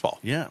Sox baseball.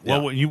 Yeah.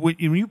 Well, when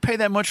you pay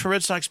that much for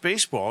Red Sox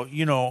baseball,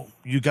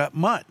 you got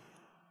mutt.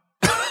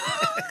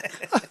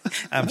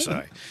 I'm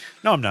sorry.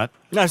 No, I'm not.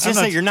 No, I was going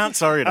to say, you're not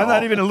sorry at all. I'm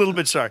not even a little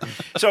bit sorry.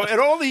 So, at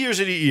all the years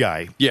at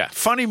EEI,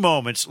 funny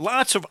moments,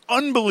 lots of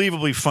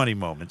unbelievably funny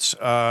moments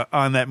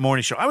on that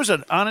morning show. I was a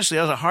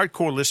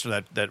hardcore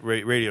listener to that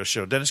radio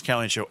show, Dennis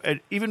Callahan show, and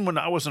even when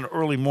I wasn't an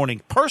early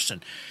morning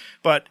person.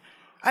 But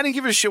I didn't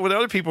give a shit what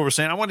other people were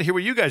saying. I wanted to hear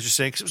what you guys were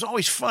saying because it was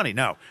always funny.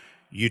 Now,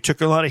 you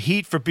took a lot of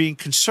heat for being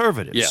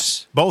conservatives.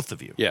 Yes. Both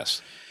of you.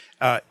 Yes.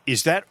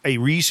 Is that a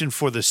reason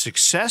for the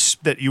success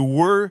that you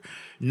were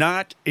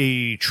not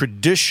a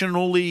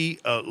traditionally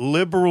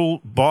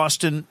liberal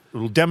Boston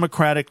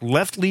Democratic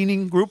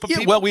left-leaning group of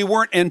people? Well, we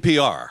weren't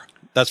NPR.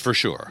 That's for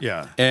sure.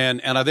 Yeah.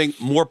 And I think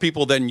more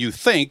people than you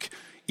think,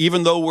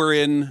 even though we're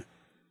in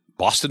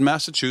Boston,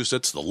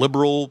 Massachusetts, the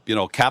liberal,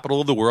 capital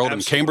of the world, Absolutely.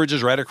 and Cambridge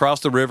is right across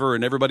the river,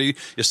 and everybody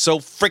is so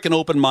freaking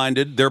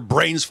open-minded, their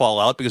brains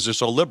fall out because they're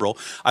so liberal.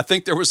 I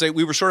think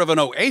we were sort of an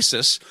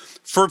oasis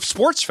for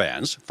sports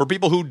fans, for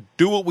people who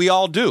do what we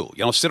all do.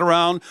 Sit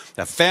around,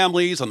 have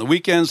families on the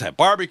weekends, have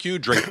barbecue,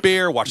 drink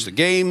beer, watch the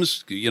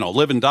games,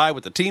 live and die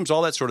with the teams,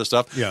 all that sort of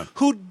stuff. Yeah.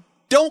 Who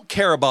don't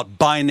care about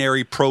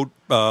binary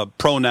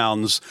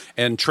pronouns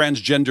and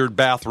transgendered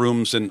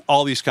bathrooms and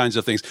all these kinds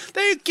of things.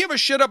 They give a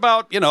shit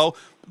about,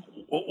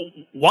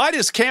 why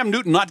is Cam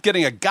Newton not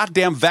getting a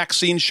goddamn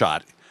vaccine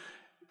shot?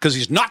 Because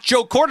he's not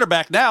Joe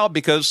quarterback now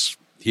because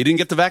he didn't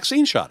get the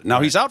vaccine shot.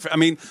 Now he's out.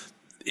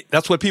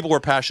 That's what people were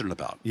passionate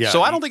about. Yeah.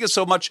 So I don't think it's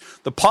so much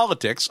the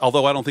politics,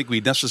 although I don't think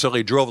we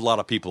necessarily drove a lot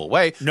of people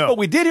away. No. But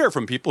we did hear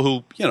from people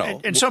who,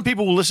 And some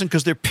people will listen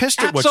because they're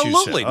pissed at what you said.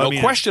 Absolutely.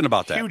 No question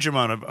about that. Huge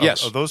amount of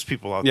Yes. those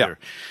people out Yeah.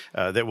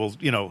 there that will,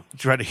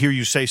 try to hear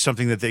you say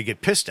something that they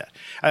get pissed at.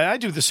 I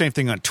do the same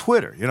thing on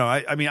Twitter.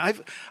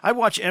 I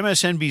watch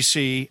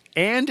MSNBC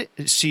and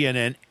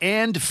CNN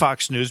and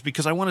Fox News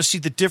because I want to see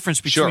the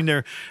difference between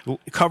their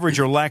coverage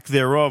or lack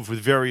thereof with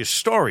various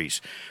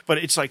stories. But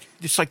it's like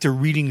they're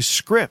reading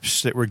scripts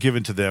that were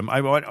given to them.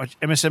 I watch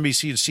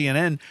MSNBC and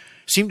CNN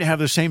seem to have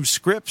the same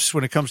scripts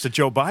when it comes to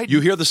Joe Biden.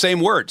 You hear the same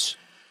words.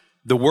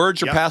 The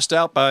words are Yep. passed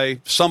out by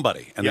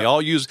somebody, and Yep. they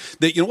all use.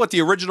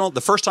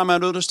 The first time I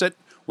noticed it,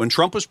 when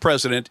Trump was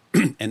president,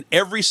 and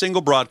every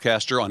single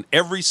broadcaster on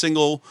every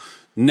single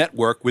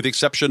network, with the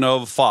exception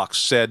of Fox,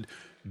 said,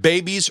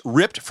 "Babies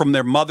ripped from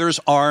their mother's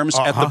arms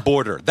at the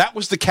border." That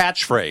was the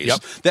catchphrase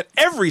Yep. that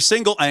every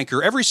single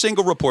anchor, every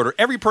single reporter,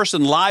 every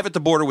person live at the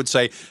border would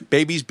say,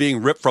 "Babies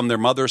being ripped from their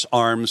mother's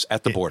arms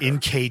at the border." In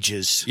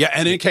cages. Yeah,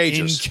 and in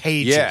cages. In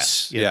cages.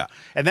 Yes, yeah.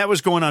 And that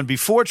was going on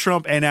before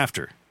Trump and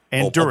after.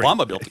 And during.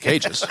 Obama built the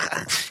cages.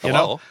 You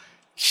know?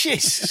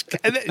 Jesus.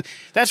 And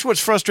that's what's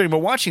frustrating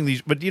about watching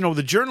these. But,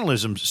 the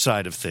journalism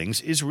side of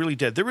things is really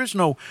dead. There is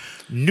no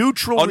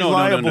neutral,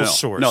 reliable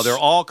source. No, they're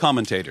all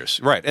commentators.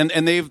 Right.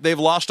 And they've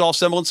lost all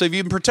semblance of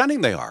even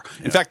pretending they are.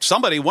 In fact,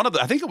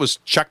 I think it was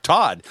Chuck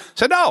Todd,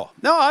 said, No,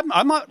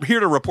 I'm not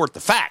here to report the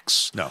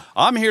facts. No.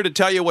 I'm here to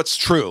tell you what's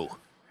true.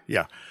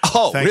 Yeah.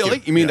 Oh, Thank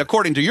really? You mean Yeah.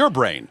 according to your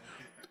brain?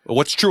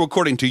 What's true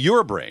according to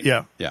your brain?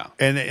 Yeah, Yeah.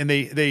 and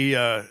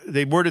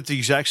they word it the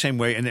exact same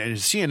way. And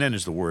CNN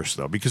is the worst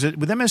though, because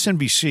with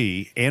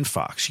MSNBC and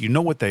Fox, you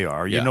know what they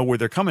are. You Yeah. know where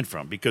they're coming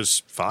from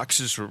because Fox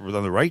is on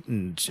the right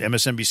and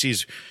MSNBC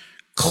is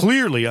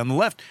clearly on the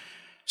left.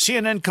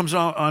 CNN comes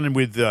on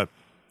with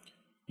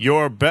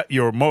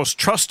your most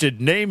trusted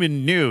name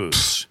in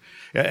news,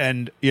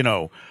 and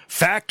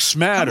facts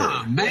matter,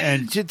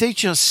 and they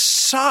just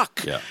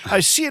suck. Yeah.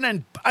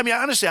 CNN. I mean,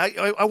 honestly,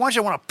 I watch. I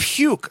want to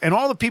puke, and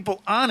all the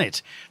people on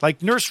it,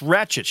 like Nurse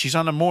Ratched. She's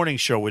on the morning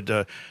show with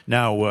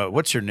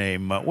what's her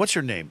name?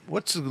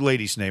 What's the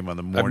lady's name on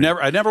the morning?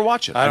 I never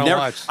watch it. I don't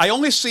watch. I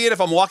only see it if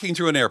I'm walking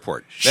through an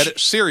airport.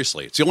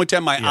 Seriously, it's the only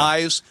time my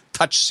eyes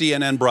touch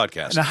CNN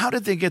broadcast. Now, how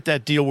did they get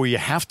that deal where you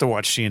have to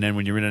watch CNN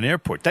when you're in an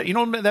airport?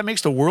 That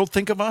makes the world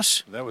think of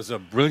us. That was a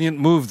brilliant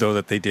move, though,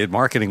 that they did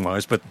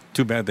marketing-wise, but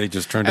too bad they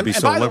just turned to be And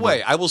so by liberal. the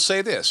way, I will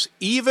say this.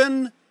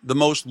 Even the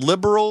most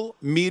liberal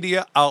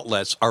media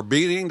outlets are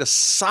beginning to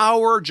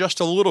sour just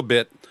a little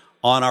bit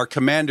on our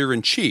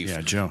commander-in-chief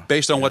Yeah, Joe.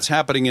 based on what's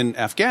happening in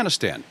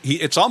Afghanistan.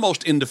 It's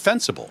almost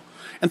indefensible.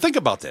 And think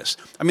about this.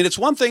 I mean, it's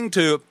one thing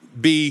to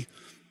be,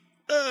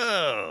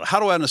 how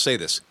do I want to say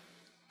this?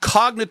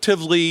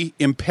 Cognitively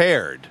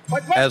impaired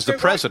as the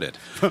president.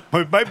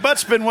 My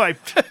butt's been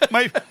wiped.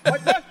 My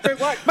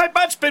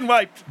butt's been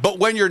wiped. But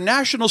when your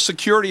national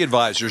security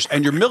advisors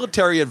and your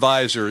military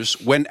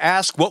advisors, when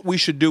asked what we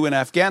should do in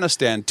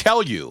Afghanistan,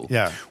 tell you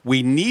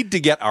we need to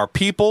get our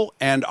people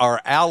and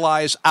our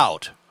allies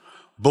out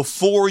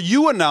before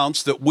you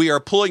announce that we are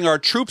pulling our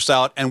troops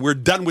out and we're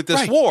done with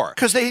this war.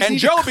 And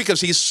Joe, because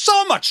he's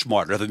so much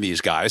smarter than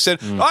these guys,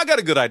 said, I got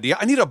a good idea.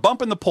 I need a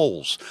bump in the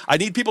polls. I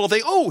need people to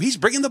think, he's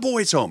bringing the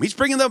boys home. He's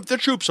bringing the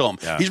troops home.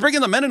 Yeah. He's bringing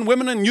the men and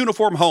women in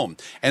uniform home.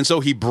 And so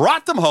he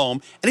brought them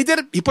home, and he did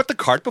it. He put the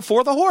cart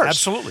before the horse.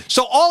 Absolutely.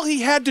 So all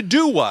he had to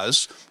do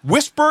was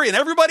whisper in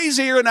everybody's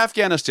ear in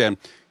Afghanistan,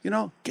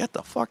 get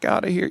the fuck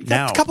out of here.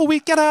 Now. A couple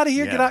weeks, get out of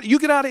here. Yeah. Get out. You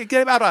get out of here.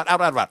 Get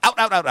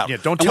out. Yeah,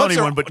 don't tell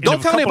anyone, but in a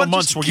couple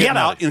months we're get getting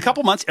out. out. In a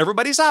couple months,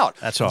 everybody's out.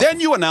 That's all. Then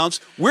you announce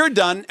we're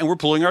done and we're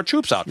pulling our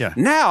troops out. Yeah.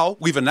 Now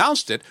we've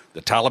announced it.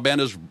 The Taliban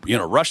is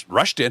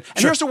rushed in.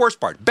 And here's the worst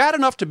part: bad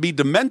enough to be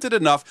demented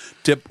enough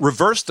to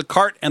reverse the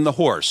cart and the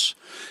horse.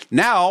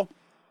 Now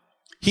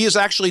he is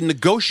actually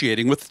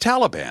negotiating with the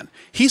Taliban.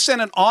 He sent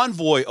an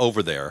envoy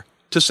over there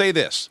to say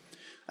this.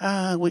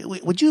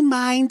 would you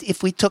mind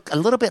if we took a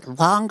little bit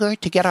longer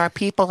to get our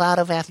people out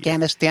of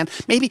Afghanistan?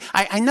 Maybe,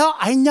 I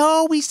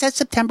know we said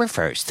September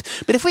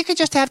 1st, but if we could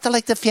just have the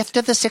 5th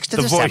or the 6th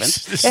or the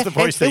 7th. This is the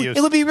voice they use.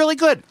 It would be really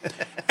good.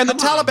 And the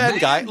Taliban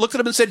guy looked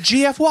at him and said,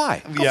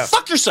 GFY. Go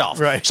fuck yourself.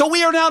 Right. So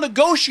we are now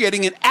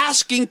negotiating and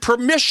asking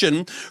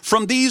permission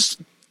from these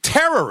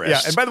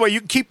terrorists. Yeah, and by the way, you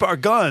can keep our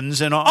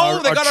guns and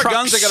our they got our trucks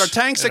guns, they got our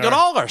tanks, they got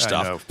all our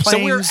stuff.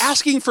 So we're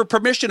asking for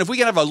permission if we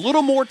can have a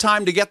little more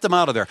time to get them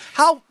out of there.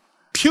 How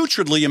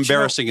putridly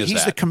embarrassing is that?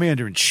 He's the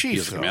commander-in-chief.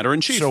 He's the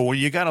commander-in-chief. So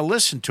you got to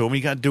listen to him.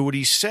 You got to do what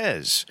he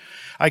says.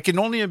 I can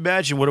only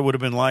imagine what it would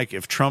have been like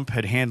if Trump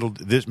had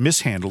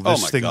mishandled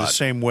this thing the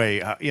same way.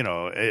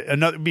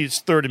 It'd be his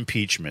third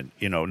impeachment.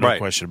 No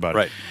question about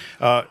it.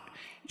 Right.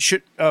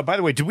 By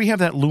the way, did we have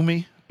that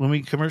Lumi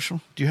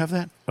commercial? Do you have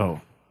that?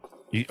 Oh,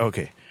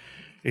 okay.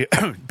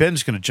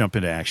 Ben's going to jump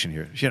into action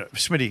here.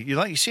 Smitty,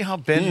 you see how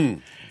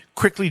Ben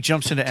quickly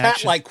jumps into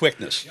action? Cat-like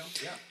quickness.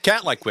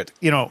 Cat-like quick.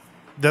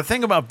 The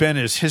thing about Ben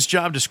is his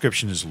job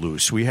description is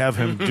loose. We have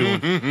him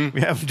doing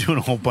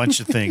a whole bunch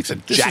of things.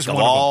 And Jack of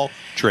all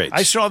trades.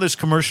 I saw this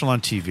commercial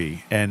on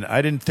TV, and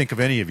I didn't think of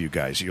any of you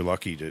guys. You're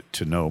lucky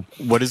to know.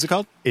 What is it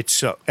called?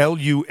 It's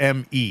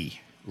Lume.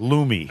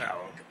 Lumi.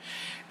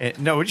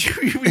 No, it's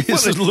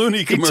a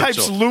loony commercial. He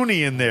types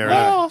loony in there.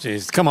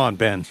 Jeez, come on,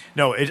 Ben.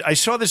 No, I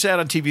saw this ad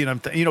on TV,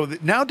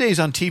 and nowadays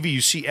on TV you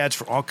see ads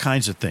for all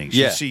kinds of things.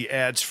 Yeah. You see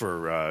ads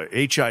for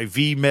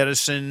HIV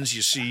medicines.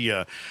 You see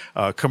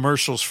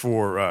commercials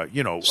for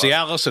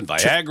Cialis and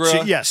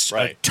Viagra. Yes,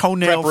 right.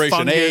 Toenail Preparation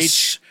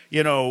fungus.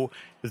 H.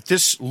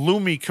 This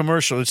Lumi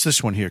commercial. It's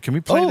this one here. Can we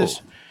play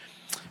this?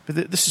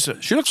 But this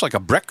is She looks like a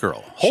Breck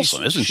girl.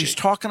 Wholesome, isn't she? She's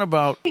talking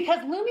about... Because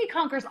Lumi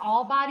conquers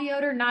all body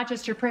odor, not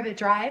just your privet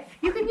drive.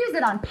 You can use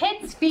it on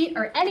pits, feet,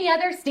 or any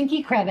other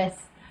stinky crevice.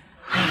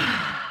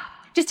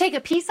 Just take a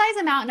pea-sized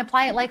amount and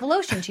apply it like a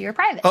lotion to your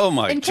private. Oh,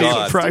 my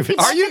God.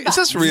 Are you? Is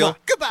this real?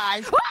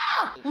 Goodbye.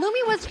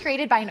 Lumi was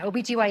created by an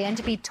OBGYN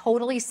to be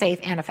totally safe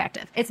and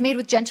effective. It's made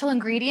with gentle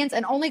ingredients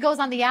and only goes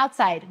on the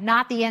outside,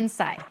 not the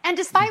inside. And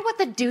despite what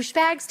the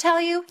douchebags tell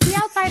you, the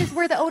outside is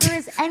where the odor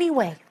is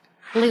anyway.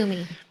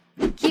 Lumi.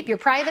 Keep your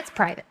privates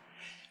private.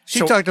 She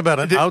talked about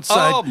an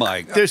outside. Oh,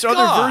 my God. There's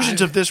other versions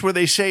of this where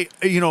they say,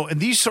 and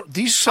these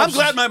I'm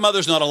glad my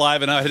mother's not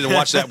alive and I had to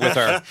watch that with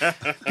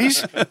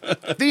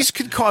her. These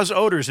could cause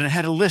odors, and it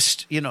had a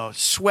list,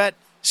 sweat,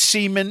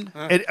 semen.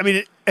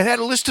 It had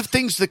a list of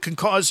things that can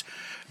cause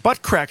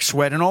butt crack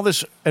sweat and all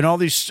these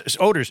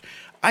odors.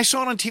 I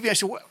saw it on TV. I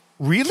said, what,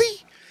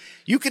 really?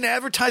 You can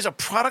advertise a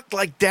product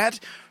like that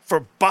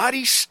for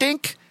body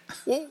stink?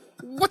 Well,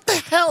 what the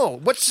hell?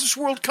 What's this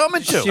world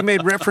coming to? She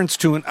made reference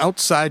to an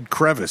outside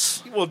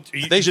crevice. Well,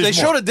 they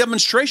showed a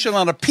demonstration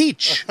on a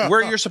peach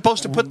where you're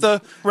supposed to put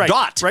the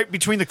dot. Right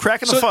between the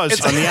crack and the fuzz.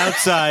 It's on the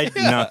outside,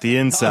 not the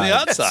inside. On the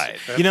outside.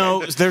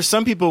 There's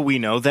some people we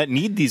know that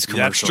need these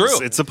commercials. That's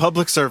true. It's a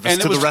public service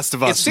to the rest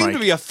of us, It seemed Mike. to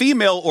be a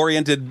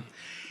female-oriented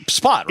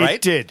spot, right?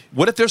 It did.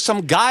 What if there's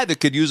some guy that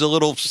could use a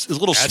little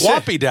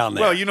swampy down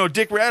there? Well,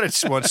 Dick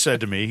Raditz once said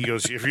to me, he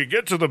goes, if you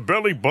get to the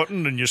belly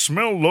button and you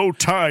smell low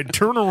tide,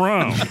 turn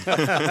around.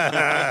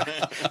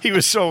 He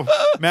was so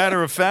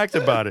matter-of-fact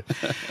about it.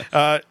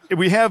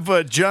 We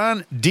have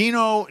John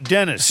Dino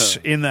Dennis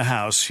in the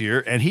house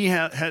here, and he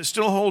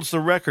still holds the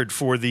record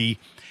for the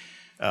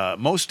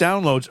most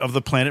downloads of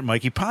the Planet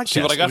Mikey podcast.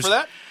 See what I got for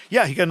that?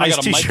 Yeah, he got a nice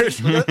T-shirt.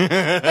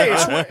 Hey,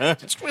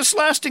 it's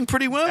lasting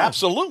pretty well.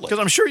 Absolutely. Because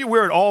I'm sure you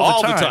wear it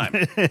all the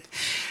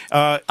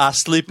time. I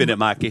sleep in it,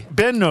 Mikey.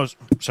 Ben knows.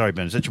 Sorry,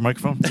 Ben. Is that your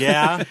microphone?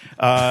 Yeah.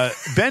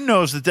 Ben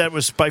knows that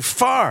was by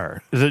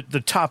far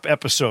the top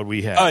episode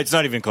we had. Oh, it's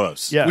not even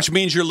close. Yeah. Which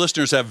means your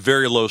listeners have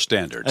very low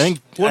standards. I think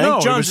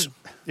John's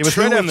it was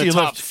two right in after the you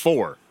top left.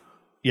 4.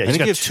 Yeah, I think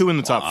you have 2 in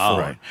the top 4.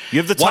 Right. You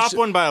have the top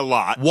one by a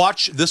lot.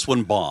 Watch this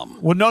one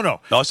bomb. Well, no.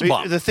 No, it's a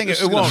bomb. The thing is,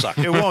 This it won't suck.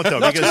 It won't, though.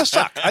 No, it's because going to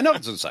suck. I know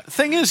it's going to suck. The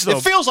thing is, though.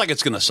 It feels like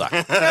it's going to suck. No,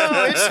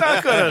 it's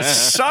not going to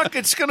suck.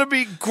 It's going to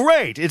be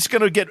great. It's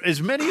going to get as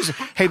many as.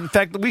 Hey, in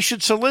fact, we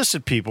should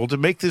solicit people to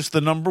make this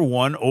the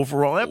 #1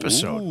 overall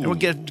episode. And we'll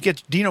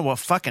get Dino a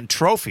fucking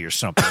trophy or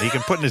something he can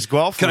put in his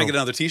golf. Can I get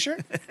another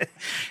T-shirt?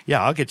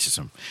 Yeah, I'll get you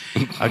some.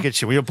 I'll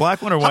get you. We a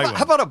black one or white one?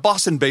 How about a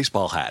Boston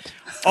baseball hat?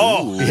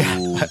 Oh,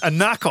 yeah. A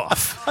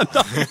knockoff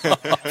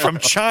from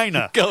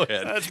China. Go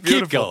ahead. That's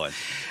beautiful. Keep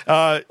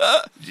going.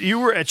 You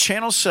were at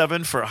Channel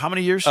 7 for how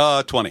many years?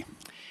 20.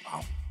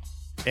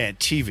 And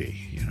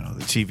TV,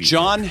 the TV.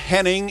 John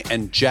Henning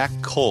and Jack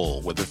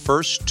Cole were the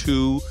first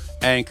 2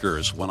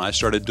 anchors when I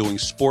started doing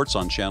sports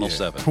on Channel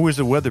 7. Who was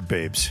the weather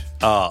babes?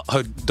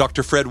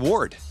 Dr. Fred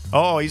Ward.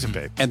 Oh, he's a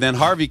babe. And then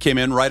Harvey came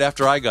in right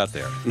after I got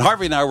there. And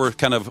Harvey and I were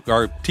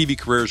our TV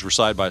careers were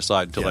side by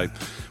side until I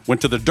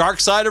went to the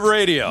dark side of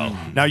radio.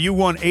 Now, you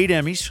won 8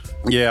 Emmys.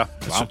 Yeah.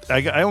 Wow.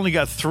 I only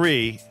got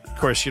 3. Of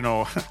course,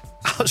 I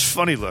was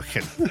funny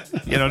looking.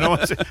 No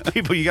one's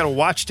people you got to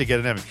watch to get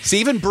an Emmy.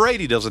 See, even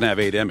Brady doesn't have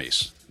 8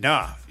 Emmys.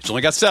 Nah. He's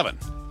only got 7.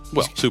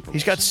 Well, Super Bowls.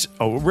 He's got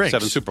rings.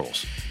 7 Super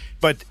Bowls.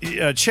 But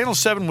Channel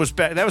 7 was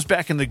back. That was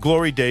back in the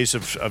glory days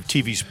of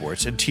TV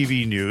sports and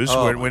TV news,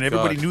 when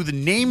everybody knew the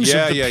names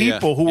of the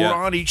people who were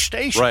on each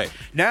station. Right.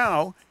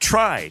 Now,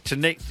 try to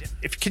name.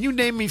 Can you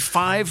name me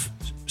 5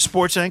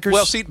 sports anchors?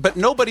 Well, see, but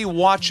nobody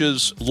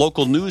watches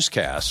local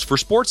newscasts for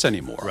sports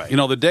anymore. Right. You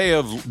know, the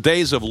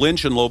days of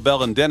Lynch and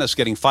Lobel and Dennis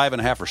getting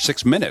 5.5 or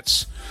 6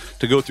 minutes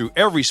to go through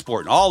every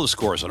sport and all the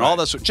scores and all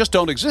that just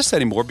don't exist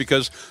anymore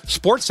because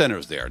SportsCenter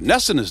is there,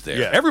 Nesson is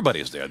there, everybody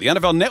is there, the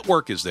NFL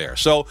Network is there.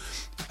 So,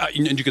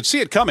 and you could see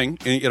it coming.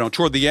 You know,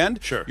 toward the end,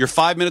 your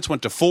 5 minutes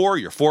went to 4,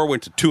 your 4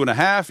 went to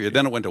 2.5,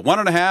 then it went to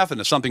 1.5, and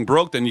if something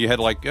broke, then you had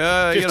like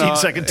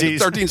 15-second tease.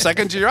 13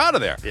 seconds, you're out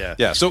of there.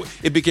 Yeah. So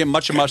it became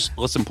much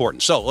less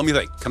important. So let me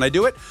think. Can I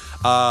do it?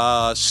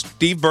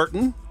 Steve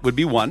Burton would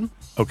be one.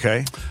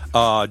 Okay.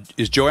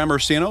 Is Joe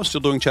Amorosino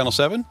still doing Channel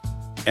 7?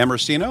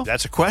 Amorosino?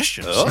 That's a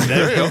question. Oh,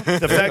 there you go.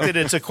 The fact that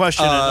it's a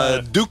question.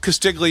 Duke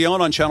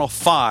Castiglione on Channel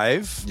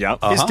 5. Yeah.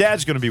 His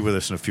dad's going to be with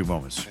us in a few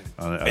moments.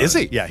 Is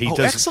he? Yeah, he does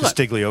excellent.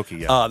 Castiglioke.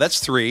 Yeah. That's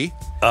 3.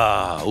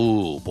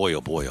 Oh boy.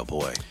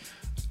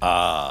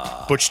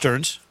 Butch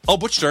Stearns. Oh,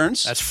 Butch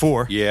Stearns. That's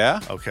 4. Yeah.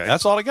 Okay.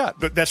 That's all I got.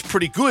 But that's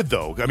pretty good,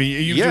 though. I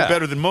mean, you do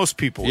better than most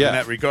people in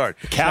that regard.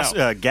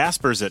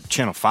 Gasper's at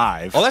Channel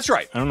 5. Oh, that's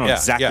right. I don't know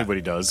exactly what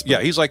he does.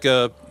 Yeah, he's like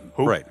a...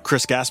 Who? Right.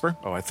 Chris Gasper?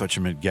 Oh, I thought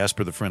you meant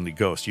Gasper the Friendly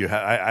Ghost.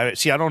 I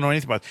see. I don't know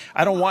anything about.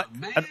 I don't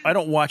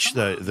watch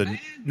the.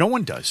 No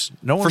one does.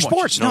 No one for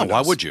sports. No,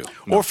 why would you?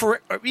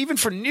 Or even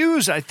for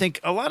news. I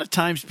think a lot of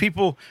times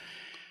people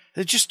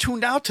they're just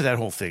tuned out to that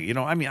whole thing. You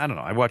know. I mean, I don't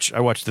know. I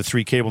watch the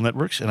 3 cable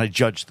networks and I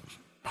judge them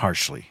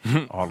harshly.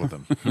 All of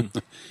them.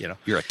 You know.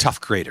 You're a tough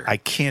creator. I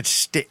can't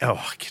stay. Oh,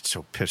 I get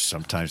so pissed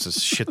sometimes. The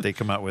shit they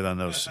come out with on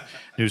those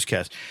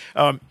newscasts.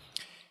 I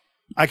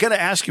got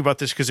to ask you about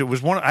this because it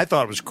was I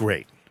thought it was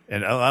great.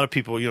 And a lot of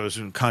people, it was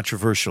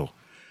controversial.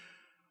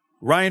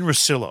 Ryan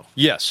Russillo.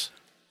 Yes.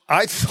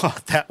 I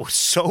thought that was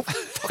so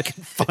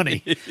fucking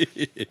funny.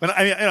 But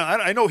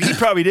I know he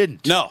probably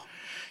didn't. No.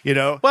 You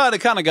know? Well,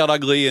 it kind of got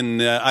ugly, and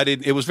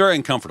it was very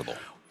uncomfortable.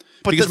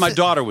 Because my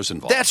daughter was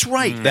involved. That's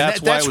right.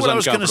 That's why it was what I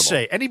was going to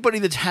uncomfortable. say. Anybody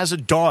that has a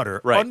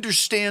daughter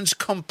understands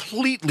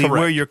completely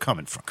where you're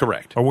coming from.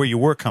 Correct. Or where you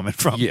were coming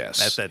from at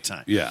that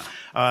time. Yeah.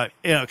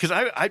 Because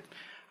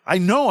I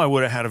know I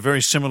would have had a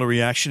very similar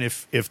reaction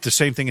if the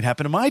same thing had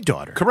happened to my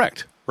daughter.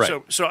 Correct.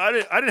 Right. So I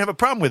didn't have a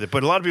problem with it,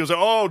 but a lot of people say,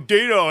 "Oh,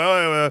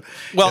 Dino."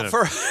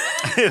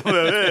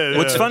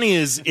 What's funny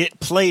is it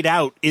played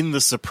out in The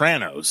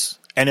Sopranos,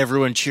 and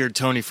everyone cheered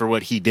Tony for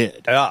what he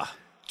did. Yeah.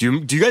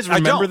 Do you guys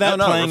remember that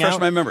playing refresh out?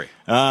 my memory.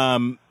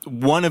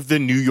 One of the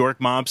New York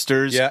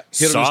mobsters hit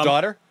his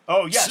daughter.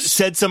 Oh yes,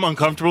 said some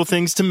uncomfortable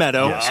things to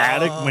Meadow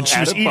when she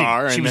was eating.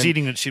 Bar, she was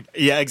eating.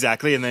 Yeah,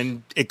 exactly. And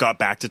then it got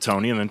back to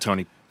Tony, and then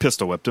Tony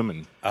pistol whipped him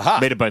and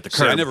made it bite the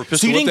curb. I never pistol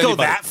so you whipped didn't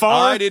anybody. go that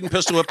far? I didn't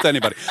pistol whip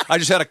anybody. I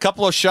just had a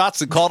couple of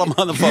shots and called him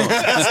on the phone.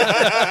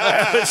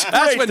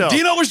 That's when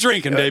Dino was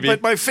drinking, baby.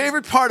 But my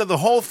favorite part of the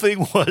whole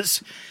thing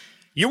was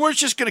you weren't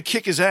just going to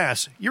kick his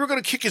ass. You were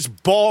going to kick his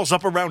balls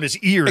up around his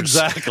ears.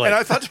 Exactly. And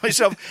I thought to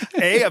myself,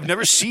 A, I've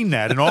never seen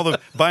that in all the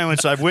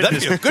violence I've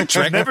witnessed. That'd be a good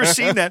trick. I've never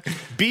seen that.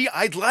 B,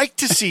 I'd like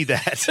to see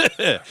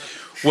that.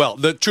 Well,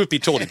 the truth be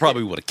told, he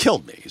probably would have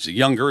killed me. He's a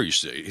younger.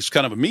 He's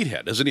kind of a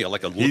meathead, isn't he?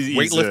 Like a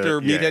weightlifter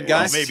meathead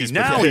guy. Well, maybe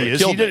now he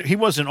is. He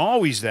wasn't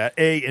always that.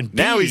 A and B.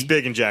 Now he's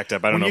big and jacked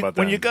up. I don't know about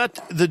that. When you got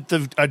the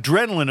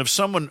adrenaline of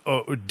someone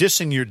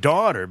dissing your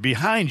daughter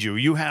behind you,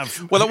 you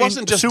have it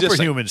wasn't just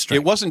superhuman dissing.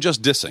 strength. It wasn't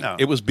just dissing. No.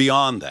 It was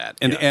beyond that.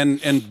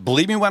 And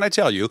believe me when I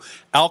tell you,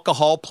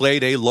 alcohol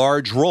played a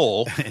large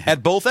role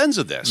at both ends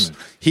of this.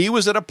 He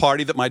was at a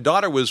party that my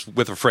daughter was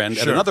with a friend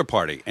at another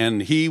party,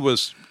 and he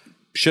was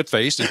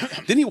shit-faced.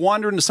 And didn't he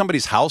wander into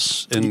somebody's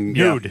house and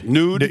nude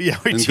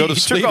and go to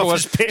sleep?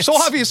 So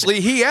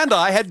obviously he and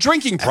I had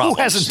drinking problems.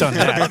 Who hasn't done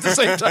that at the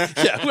same time?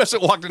 Yeah, who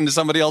hasn't walked into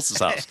somebody else's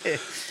house?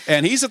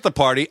 And he's at the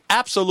party,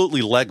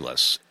 absolutely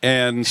legless,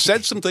 and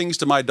said some things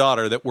to my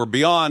daughter that were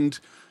beyond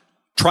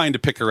trying to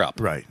pick her up.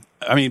 Right.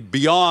 I mean,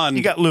 beyond.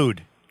 You got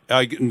lewd.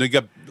 I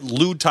got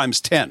lewd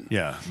times 10.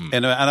 Yeah.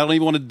 And I don't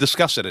even want to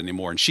discuss it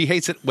anymore. And she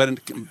hates it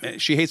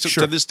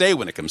to this day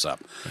when it comes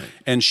up. Right.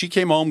 And she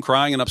came home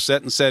crying and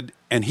upset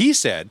and he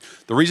said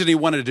the reason he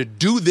wanted to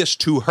do this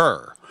to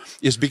her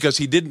is because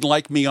he didn't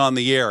like me on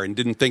the air and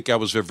didn't think I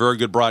was a very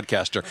good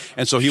broadcaster.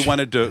 And so he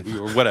wanted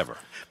to, or whatever.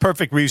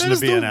 Perfect reason to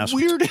be an asshole.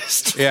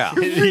 Weirdest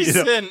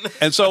reason.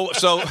 And so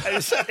it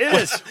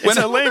is. It's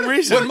a lame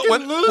reason.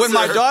 When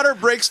my daughter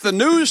breaks the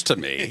news to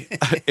me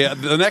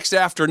the next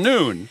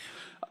afternoon,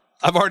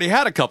 I've already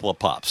had a couple of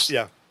pops.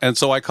 Yeah. And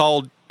so I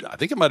called, I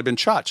think it might have been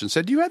Chotch, and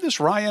said, "Do you have this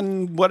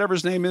Ryan, whatever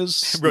his name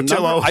is?"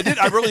 Rotillo. I did.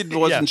 I really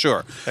wasn't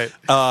sure. Right.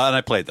 And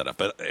I played that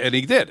up. And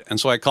he did. And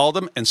so I called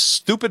him, and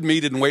stupid me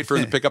didn't wait for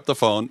him to pick up the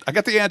phone. I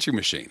got the answering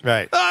machine.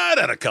 Right. I'd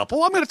had a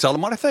couple. I'm going to tell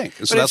him what I think.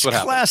 And so but that's what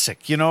happened.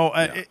 Classic. You know,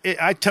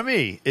 to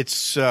me,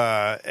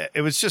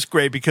 it was just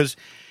great because,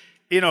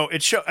 you know,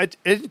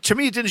 to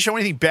me, it didn't show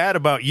anything bad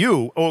about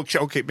you. Oh,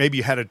 okay, maybe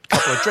you had a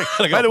couple of drinks.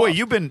 By the way,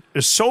 you've been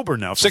sober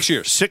now for 6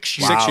 years. 6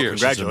 years. Wow, 6 years.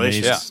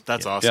 congratulations. Yeah.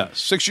 That's awesome. Yeah,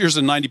 6 years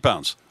and 90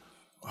 pounds.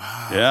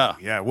 Yeah.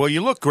 Yeah. Well,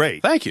 you look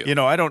great. Thank you. You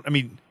know,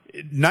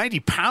 90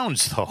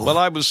 pounds though. Well,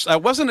 I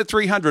wasn't at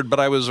 300, but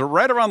I was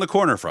right around the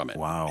corner from it.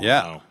 Wow.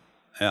 Yeah. Wow.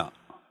 Yeah.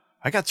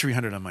 I got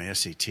 300 on my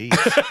SAT.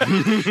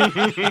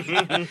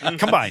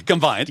 Combined.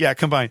 Combined. Yeah,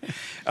 combined.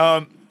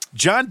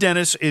 John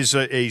Dennis is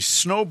a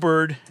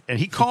snowbird, and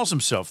he calls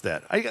himself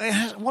that.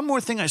 One more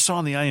thing I saw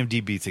on the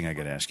IMDb thing I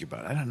got to ask you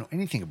about. I don't know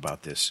anything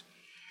about this.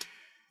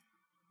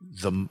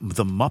 The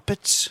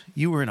Muppets?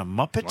 You were in a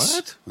Muppets?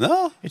 What?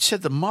 No. It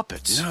said the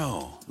Muppets.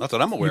 No. Not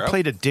that I'm aware You of.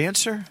 played a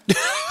dancer?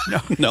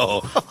 No.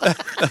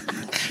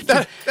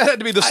 that had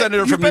to be the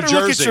senator from New Jersey. You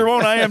better look at your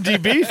own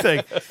IMDb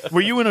thing.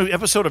 Were you in an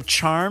episode of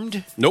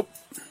Charmed? Nope.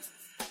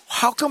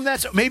 How come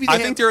that's... Maybe I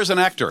think there is an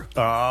actor.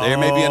 There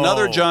may be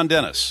another John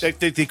Dennis.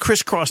 They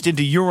crisscrossed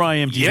into your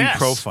IMDb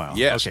profile.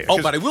 Yes. Okay.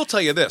 Oh, but I will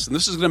tell you this, and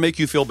this is going to make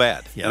you feel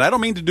bad. Yeah. And I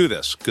don't mean to do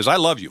this, because I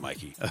love you,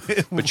 Mikey.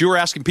 But you were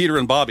asking Peter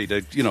and Bobby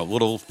to,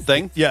 little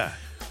thing. Yeah.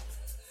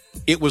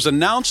 It was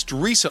announced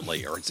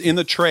recently, or it's in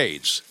the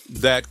trades,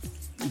 that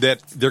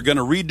they're going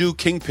to redo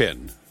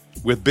Kingpin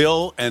with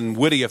Bill and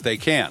Woody if they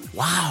can.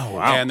 Wow.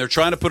 And they're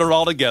trying to put it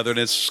all together, and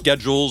it's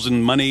schedules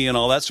and money and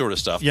all that sort of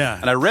stuff. Yeah.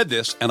 And I read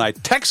this, and I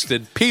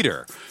texted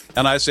Peter,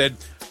 and I said,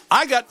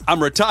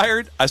 I'm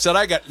retired. I said,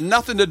 I got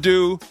nothing to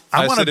do.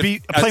 I want to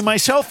play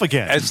myself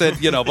again. I said,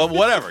 but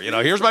whatever.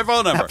 Here's my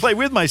phone number. I play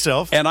with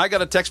myself. And I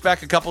got a text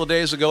back a couple of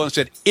days ago and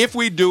said, if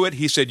we do it,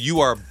 he said,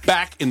 you are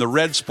back in the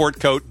red sport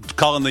coat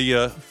calling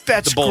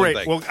That's the bowling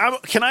great. thing. Well,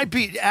 can I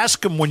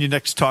ask him when you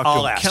next talk to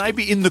I'll him? ask Can I him.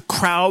 be in the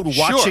crowd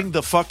watching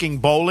the fucking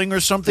bowling or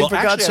something, for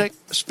God's sake?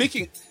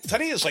 Speaking,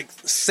 today is like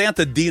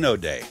Santa Dino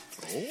Day.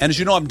 And as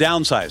you know, I'm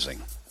downsizing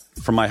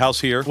from my house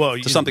here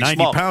to something 90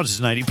 small. pounds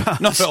is 90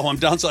 pounds. No, I'm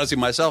downsizing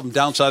myself. I'm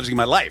downsizing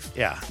my life.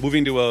 Yeah.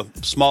 Moving to a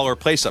smaller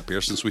place up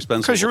here since we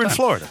spend so Because you're little in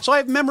time. Florida. So I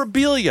have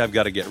memorabilia I've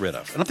got to get rid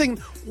of. And I'm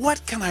thinking,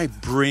 what can I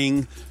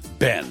bring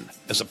Ben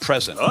as a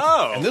present?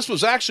 Oh. And this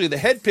was actually the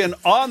head pin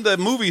on the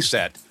movie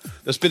set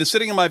that's been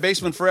sitting in my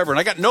basement forever. And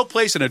I got no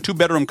place in a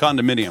 2-bedroom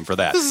condominium for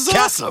that. This is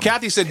awesome.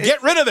 Kathy said,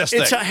 get rid of this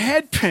thing. It's a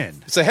head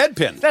pin. It's a head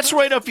pin. That's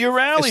right up your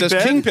alley, It says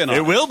Ben. Kingpin on it.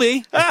 It will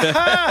be.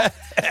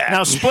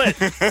 Now split.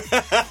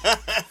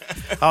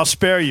 I'll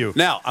spare you.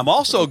 Now, I'm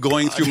also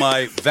going through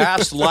my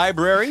vast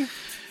library,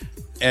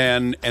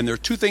 and there are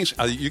two things.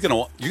 You're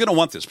gonna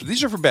want this, but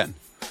these are for Ben.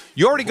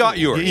 You already got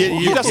yours.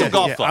 You got some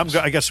golf clubs.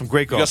 I got some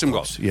great golf got some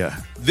clubs. golf.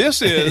 Yeah.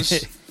 This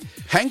is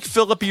Hank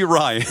Phillippe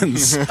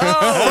Ryan's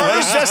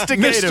Investigative.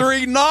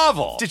 mystery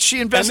novel. Did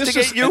she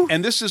investigate you?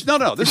 And this is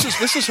no.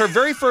 This is her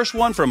very first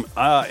one from.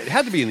 It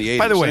had to be in the 80s.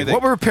 By the way, anything.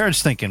 what were her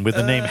parents thinking with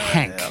the name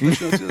Hank?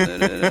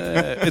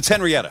 It's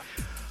Henrietta.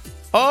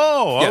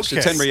 Oh, okay. Yes,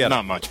 it's Henrietta.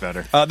 Not much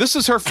better. This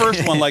is her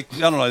first one, like,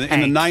 I don't know,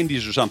 in the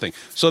 90s or something.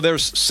 So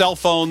there's cell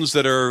phones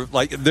that are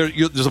like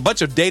there's a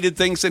bunch of dated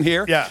things in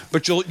here. Yeah.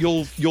 But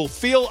you'll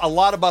feel a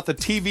lot about the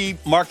TV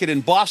market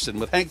in Boston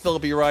with Hank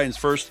Phillippe Ryan's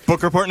first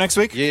Book report next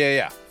week?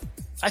 Yeah.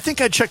 I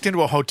think I checked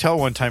into a hotel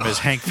one time as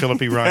Hank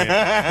Phillippe Ryan.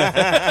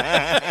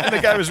 And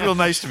the guy was real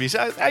nice to me. He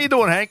said, how you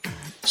doing, Hank?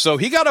 So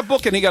he got a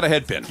book and he got a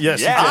head pin.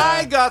 Yes, Yeah. he did.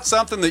 I got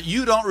something that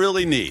you don't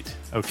really need,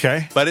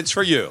 Okay. but it's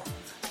for you.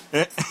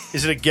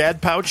 Is it a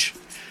Gad pouch?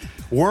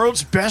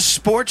 World's best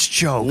sports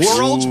jokes.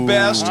 World's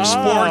best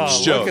sports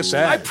look jokes. at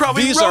that. I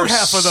probably These wrote are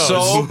half of those.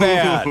 so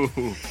bad.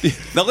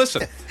 Now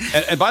listen,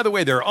 and by the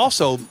way, they're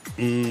also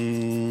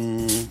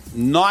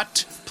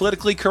not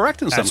politically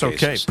correct in some That's okay.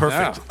 cases.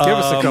 Perfect. Yeah. Give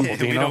us a couple.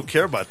 Dino. We don't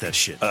care about that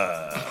shit.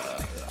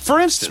 For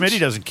instance, Smitty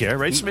doesn't care,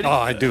 right, Smitty? Oh,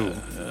 I do.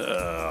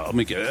 Let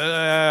me get.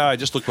 I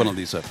just looked one of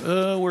these up.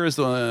 Where is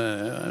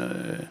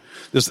the?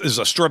 This is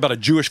a story about a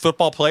Jewish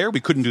football player.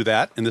 We couldn't do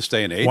that in this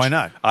day and age. Why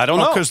not? I don't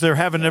know. Because there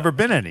haven't never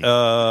been any.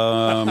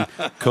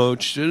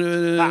 Coach.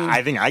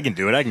 I think I can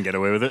do it. I can get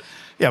away with it.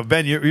 Yeah,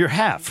 Ben, you're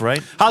half,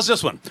 right? How's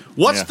this one?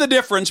 What's Yeah. the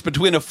difference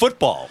between a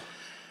football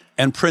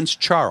and Prince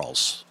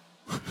Charles?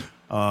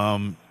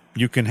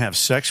 You can have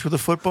sex with a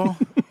football?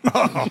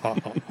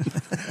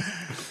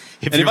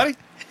 Anybody?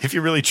 If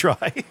you really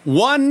try.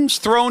 One's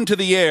thrown to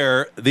the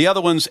air, the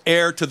other one's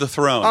heir to the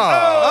throne.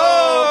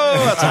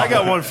 I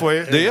got one for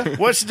you. Do you?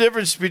 What's the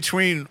difference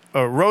between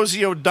a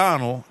Rosie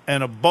O'Donnell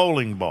and a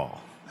bowling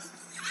ball?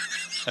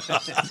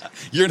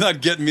 You're not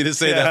getting me to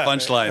say that Yeah.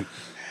 punchline.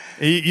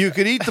 You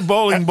could eat the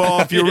bowling ball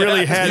if you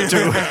really had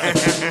to.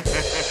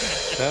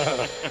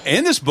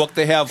 In this book,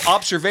 they have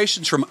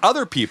observations from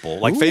other people,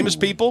 like famous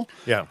people.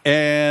 Yeah.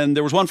 And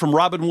there was one from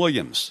Robin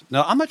Williams.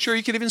 Now, I'm not sure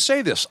you can even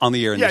say this on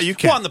the air. Yeah, you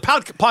can. Well, on the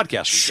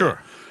podcast. you Sure.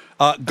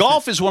 can.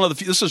 Golf is one of the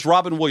few, this is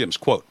Robin Williams,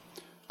 quote,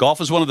 golf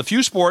is one of the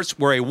few sports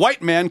where a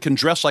white man can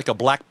dress like a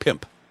black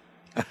pimp.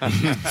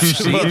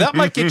 See, that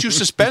might get you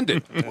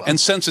suspended and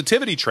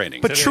sensitivity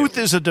training. But truth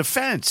is a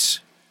defense.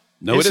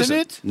 no, it isn't isn't.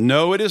 it?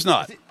 No, it is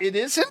not. It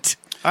isn't?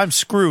 I'm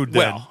screwed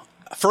then. Well,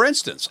 for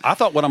instance, I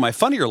thought one of my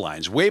funnier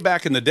lines way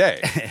back in the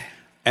day,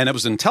 and it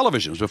was in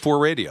television, it was before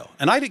radio,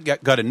 and I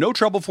got in no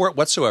trouble for it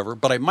whatsoever,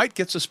 but I might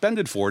get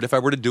suspended for it if I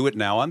were to do it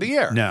now on the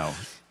air. No.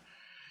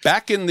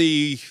 Back in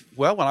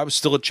when I was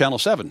still at Channel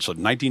 7, so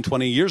 19,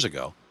 20 years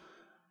ago,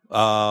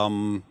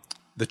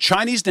 the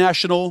Chinese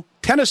national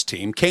tennis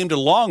team came to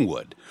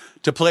Longwood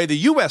to play the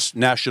U.S.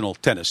 national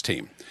tennis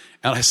team.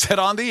 And I said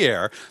on the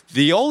air,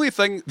 the only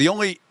bad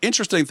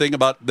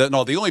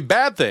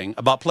thing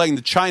about playing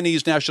the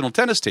Chinese national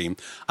tennis team,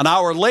 an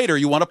hour later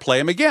you want to play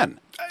them again.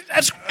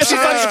 That's great.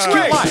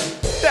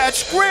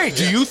 That's great.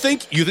 Do you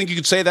think you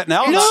could say that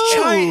now? No,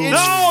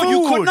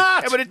 you could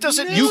not. Yeah, but it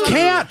doesn't. You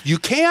can't. You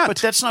can't. But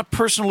that's not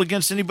personal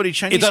against anybody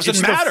Chinese. It doesn't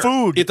it's matter. The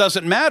food. It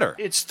doesn't matter.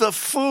 It's the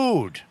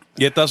food.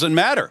 It doesn't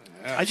matter.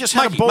 I just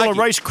had a bowl of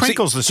Rice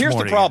Crinkles this morning.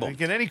 Here's the problem. I didn't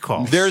get any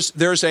calls.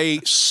 There's a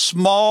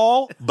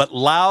small but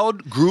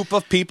loud group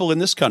of people in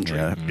this country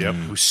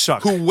who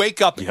suck. who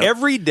wake up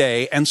every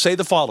day and say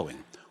the following: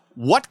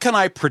 what can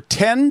I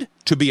pretend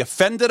to be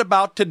offended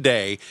about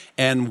today,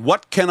 and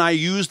what can I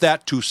use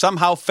that to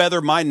somehow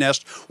feather my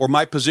nest or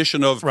my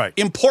position of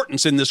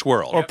importance in this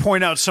world? Or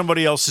point out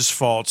somebody else's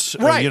faults.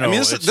 Right. I mean,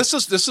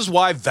 this is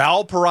why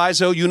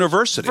Valparaiso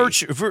University.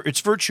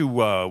 It's virtue.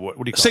 What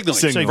do you call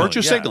signaling?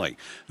 Virtue signaling.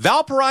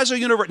 Valparaiso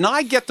University. Now,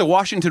 I get the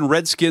Washington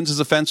Redskins is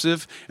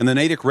offensive and the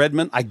Natick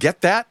Redmen. I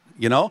get that.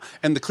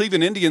 And the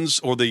Cleveland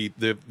Indians or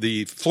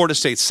the Florida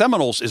State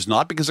Seminoles is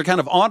not, because they're kind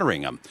of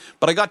honoring them.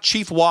 But I got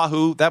Chief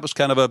Wahoo. That was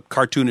kind of a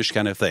cartoonish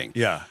kind of thing.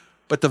 Yeah.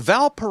 But the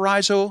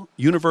Valparaiso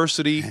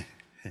University...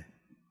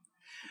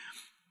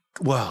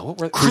 Well, what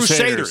were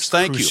Crusaders.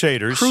 Thank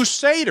you.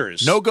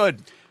 Crusaders. No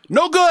good.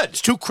 No good.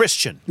 It's too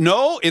Christian.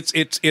 No,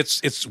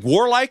 it's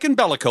warlike and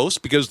bellicose,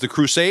 because the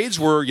Crusades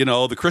were,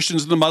 the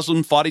Christians and the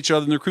Muslims fought each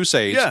other in the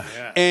Crusades.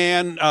 Yeah.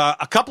 And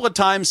a couple of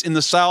times in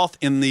the South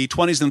in the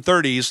 20s and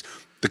 30s,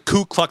 the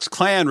Ku Klux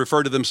Klan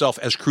referred to themselves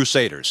as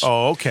Crusaders.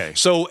 Oh, okay.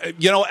 So,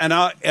 and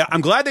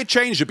I'm glad they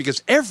changed it,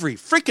 because every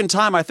freaking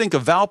time I think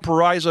of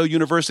Valparaiso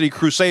University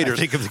Crusaders,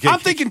 I'm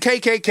thinking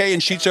KKK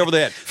and sheets over the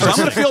head. So I'm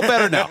going to feel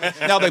better now.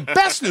 Now, the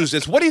best news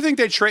is, what do you think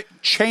they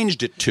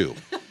changed it to?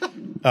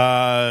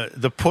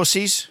 The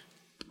pussies?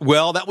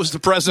 Well, that was the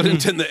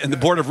president and the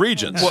Board of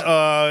Regents.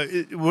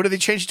 What did they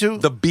change it to?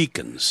 The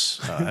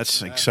Beacons.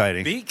 That's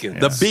exciting.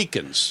 Beacons. The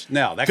Beacons.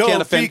 Now, that go can't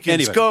offend Beacons,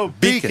 anybody. Go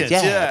Beacons.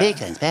 Yeah,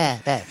 Beacons.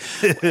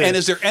 And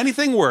is there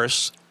anything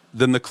worse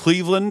than the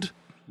Cleveland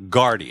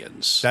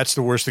Guardians? That's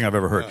the worst thing I've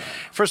ever heard.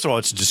 First of all,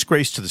 it's a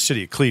disgrace to the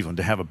city of Cleveland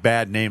to have a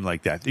bad name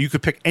like that. You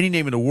could pick any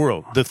name in the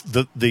world.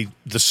 The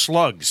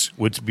Slugs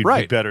would be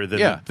better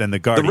than the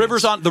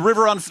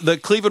Guardians. The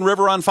Cleveland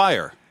River on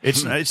fire.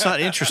 It's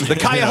not interesting. The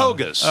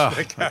Cuyahogas.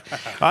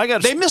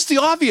 They missed the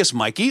obvious,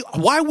 Mikey.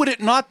 Why would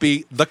it not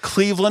be the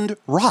Cleveland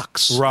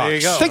Rocks? There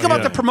you go. Think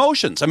about the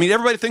promotions. I mean,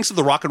 everybody thinks of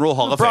the Rock and Roll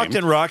Hall of Fame.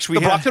 Brockton Rocks. The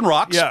Brockton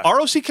Rocks. Yeah.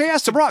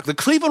 ROCKS, the Rock. The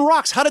Cleveland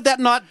Rocks. How did that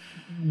not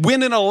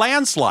win in a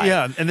landslide?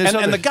 Yeah, and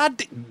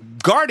the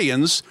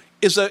Guardians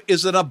is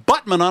an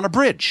abutment on a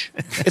bridge.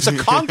 It's a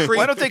concrete.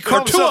 Why don't they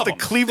call themselves the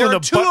Cleveland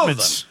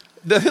Abutments?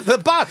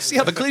 The Butts,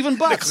 the Cleveland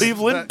Butts. The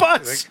Cleveland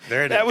Butts.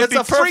 There it is. That would It's be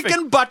a perfect.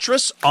 freaking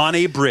buttress on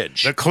a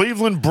bridge. The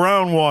Cleveland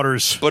Brown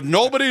Waters. But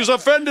nobody's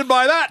offended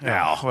by that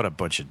now. Oh, what a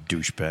bunch of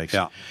douchebags.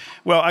 Yeah.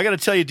 Well, I got to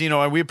tell you,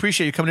 Dino, we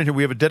appreciate you coming in here.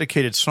 We have a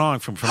dedicated song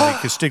from the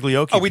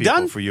Castiglioki Are we people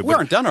done? for you. We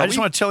aren't done, are I just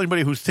we? want to tell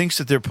anybody who thinks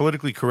that they're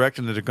politically correct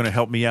and that they're going to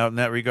help me out in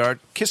that regard,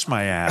 kiss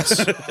my ass.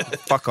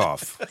 Fuck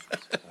off.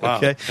 Wow.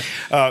 Okay?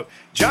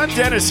 John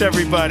Dennis,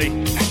 everybody.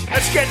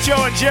 Let's get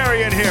Joe and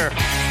Jerry in here.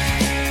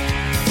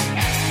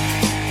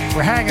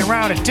 We're hanging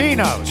around at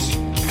Dino's.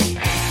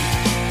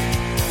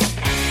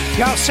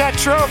 Y'all set,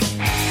 Troop?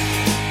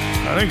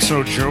 I think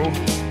so, Joe.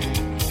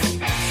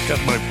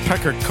 Got my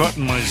pecker cut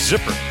in my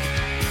zipper.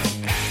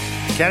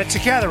 Get it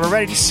together. We're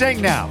ready to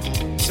sing now.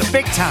 It's the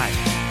big time.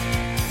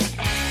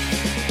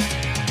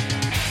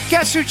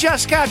 Guess who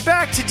just got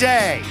back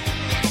today?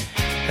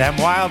 Them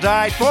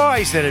wild-eyed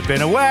boys that had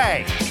been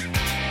away.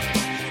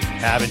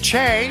 Haven't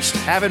changed,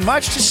 haven't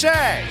much to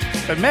say.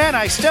 But man,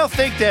 I still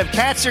think them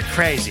cats are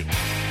crazy.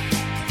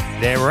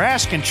 They were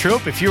asking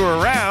Troop if you were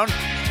around,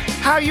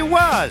 how you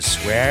was,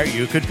 where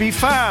you could be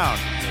found.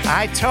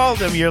 I told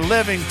them you're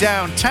living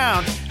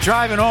downtown,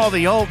 driving all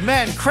the old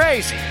men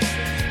crazy.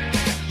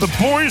 The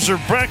boys are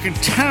back in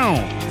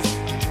town.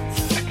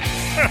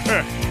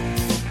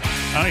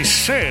 I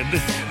said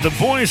the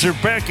boys are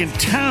back in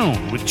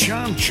town with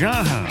John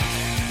Jaha.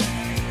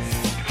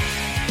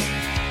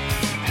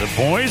 The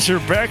boys are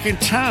back in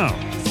town.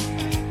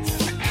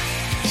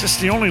 Is this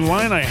the only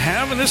line I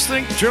have in this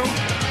thing, Joe?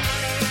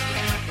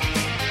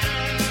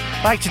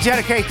 I'd like to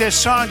dedicate this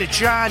song to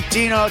John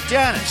Dino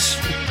Dennis,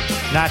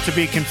 not to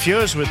be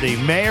confused with the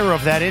mayor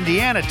of that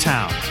Indiana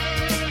town,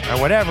 or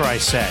whatever I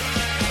said.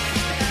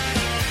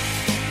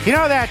 You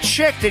know that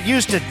chick that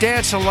used to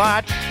dance a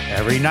lot?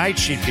 Every night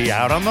she'd be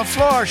out on the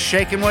floor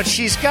shaking what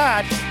she's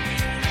got.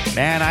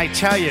 Man, I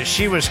tell you,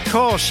 she was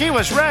cool. She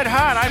was red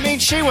hot. I mean,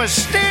 she was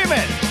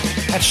steaming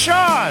at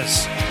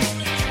Shaw's.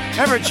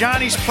 Remember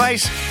Johnny's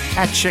place?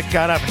 That chick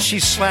got up and she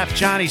slapped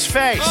Johnny's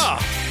face.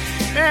 Oh.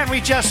 Man,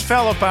 we just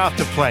fell about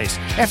the place.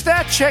 If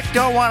that chick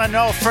don't want to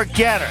know,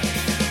 forget her.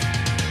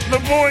 The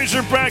boys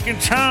are back in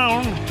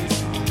town.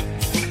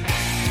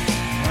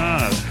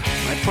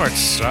 My part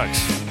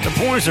sucks. The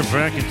boys are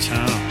back in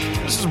town.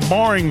 This is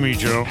boring me,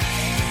 Joe.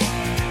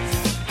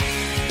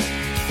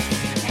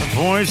 The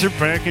Boys are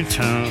back in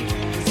town.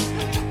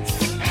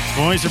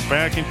 Boys are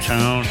back in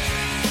town.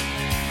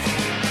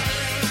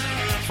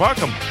 Fuck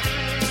them.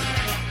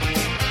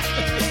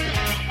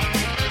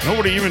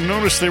 Nobody even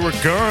noticed they were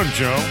gone,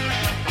 Joe.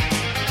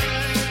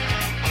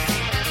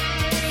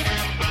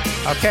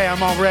 Okay,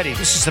 I'm all ready.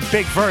 This is the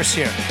big verse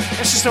here.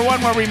 This is the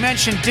one where we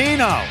mention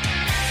Dino.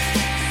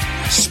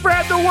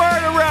 Spread the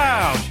word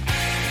around.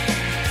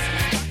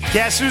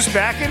 Guess who's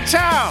back in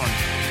town?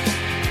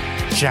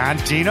 John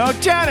Dino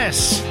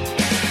Dennis.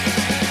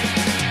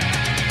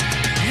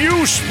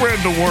 You spread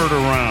the word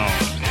around.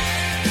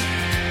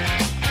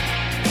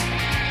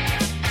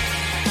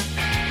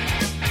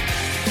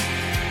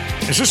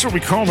 Is this what we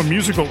call the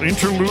musical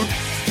interlude?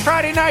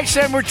 Friday nights,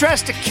 and we're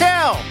dressed to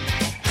kill.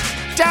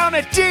 Down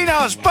at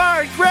Dino's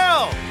Bar and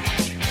Grill.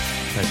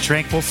 The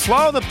drink will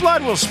flow, the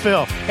blood will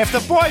spill. If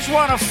the boys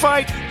want to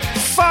fight,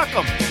 fuck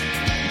them.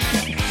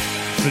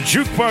 The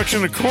jukebox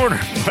in the corner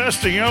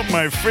blasting out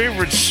my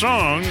favorite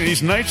song.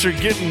 These nights are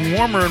getting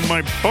warmer and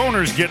my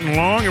boner's getting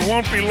long. It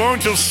won't be long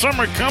till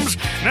summer comes.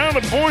 Now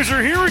the boys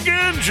are here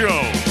again,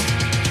 Joe.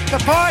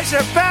 The boys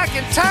are back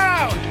in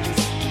town.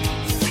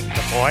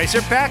 The boys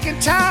are back in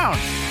town.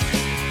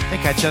 I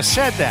think I just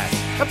said that.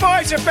 The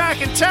boys are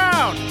back in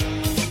town.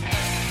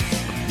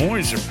 The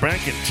boys are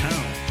back in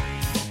town.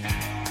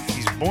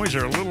 These boys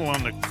are a little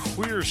on the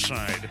queer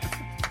side.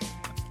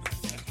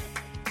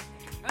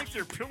 I think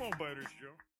they're pillow biters, Joe.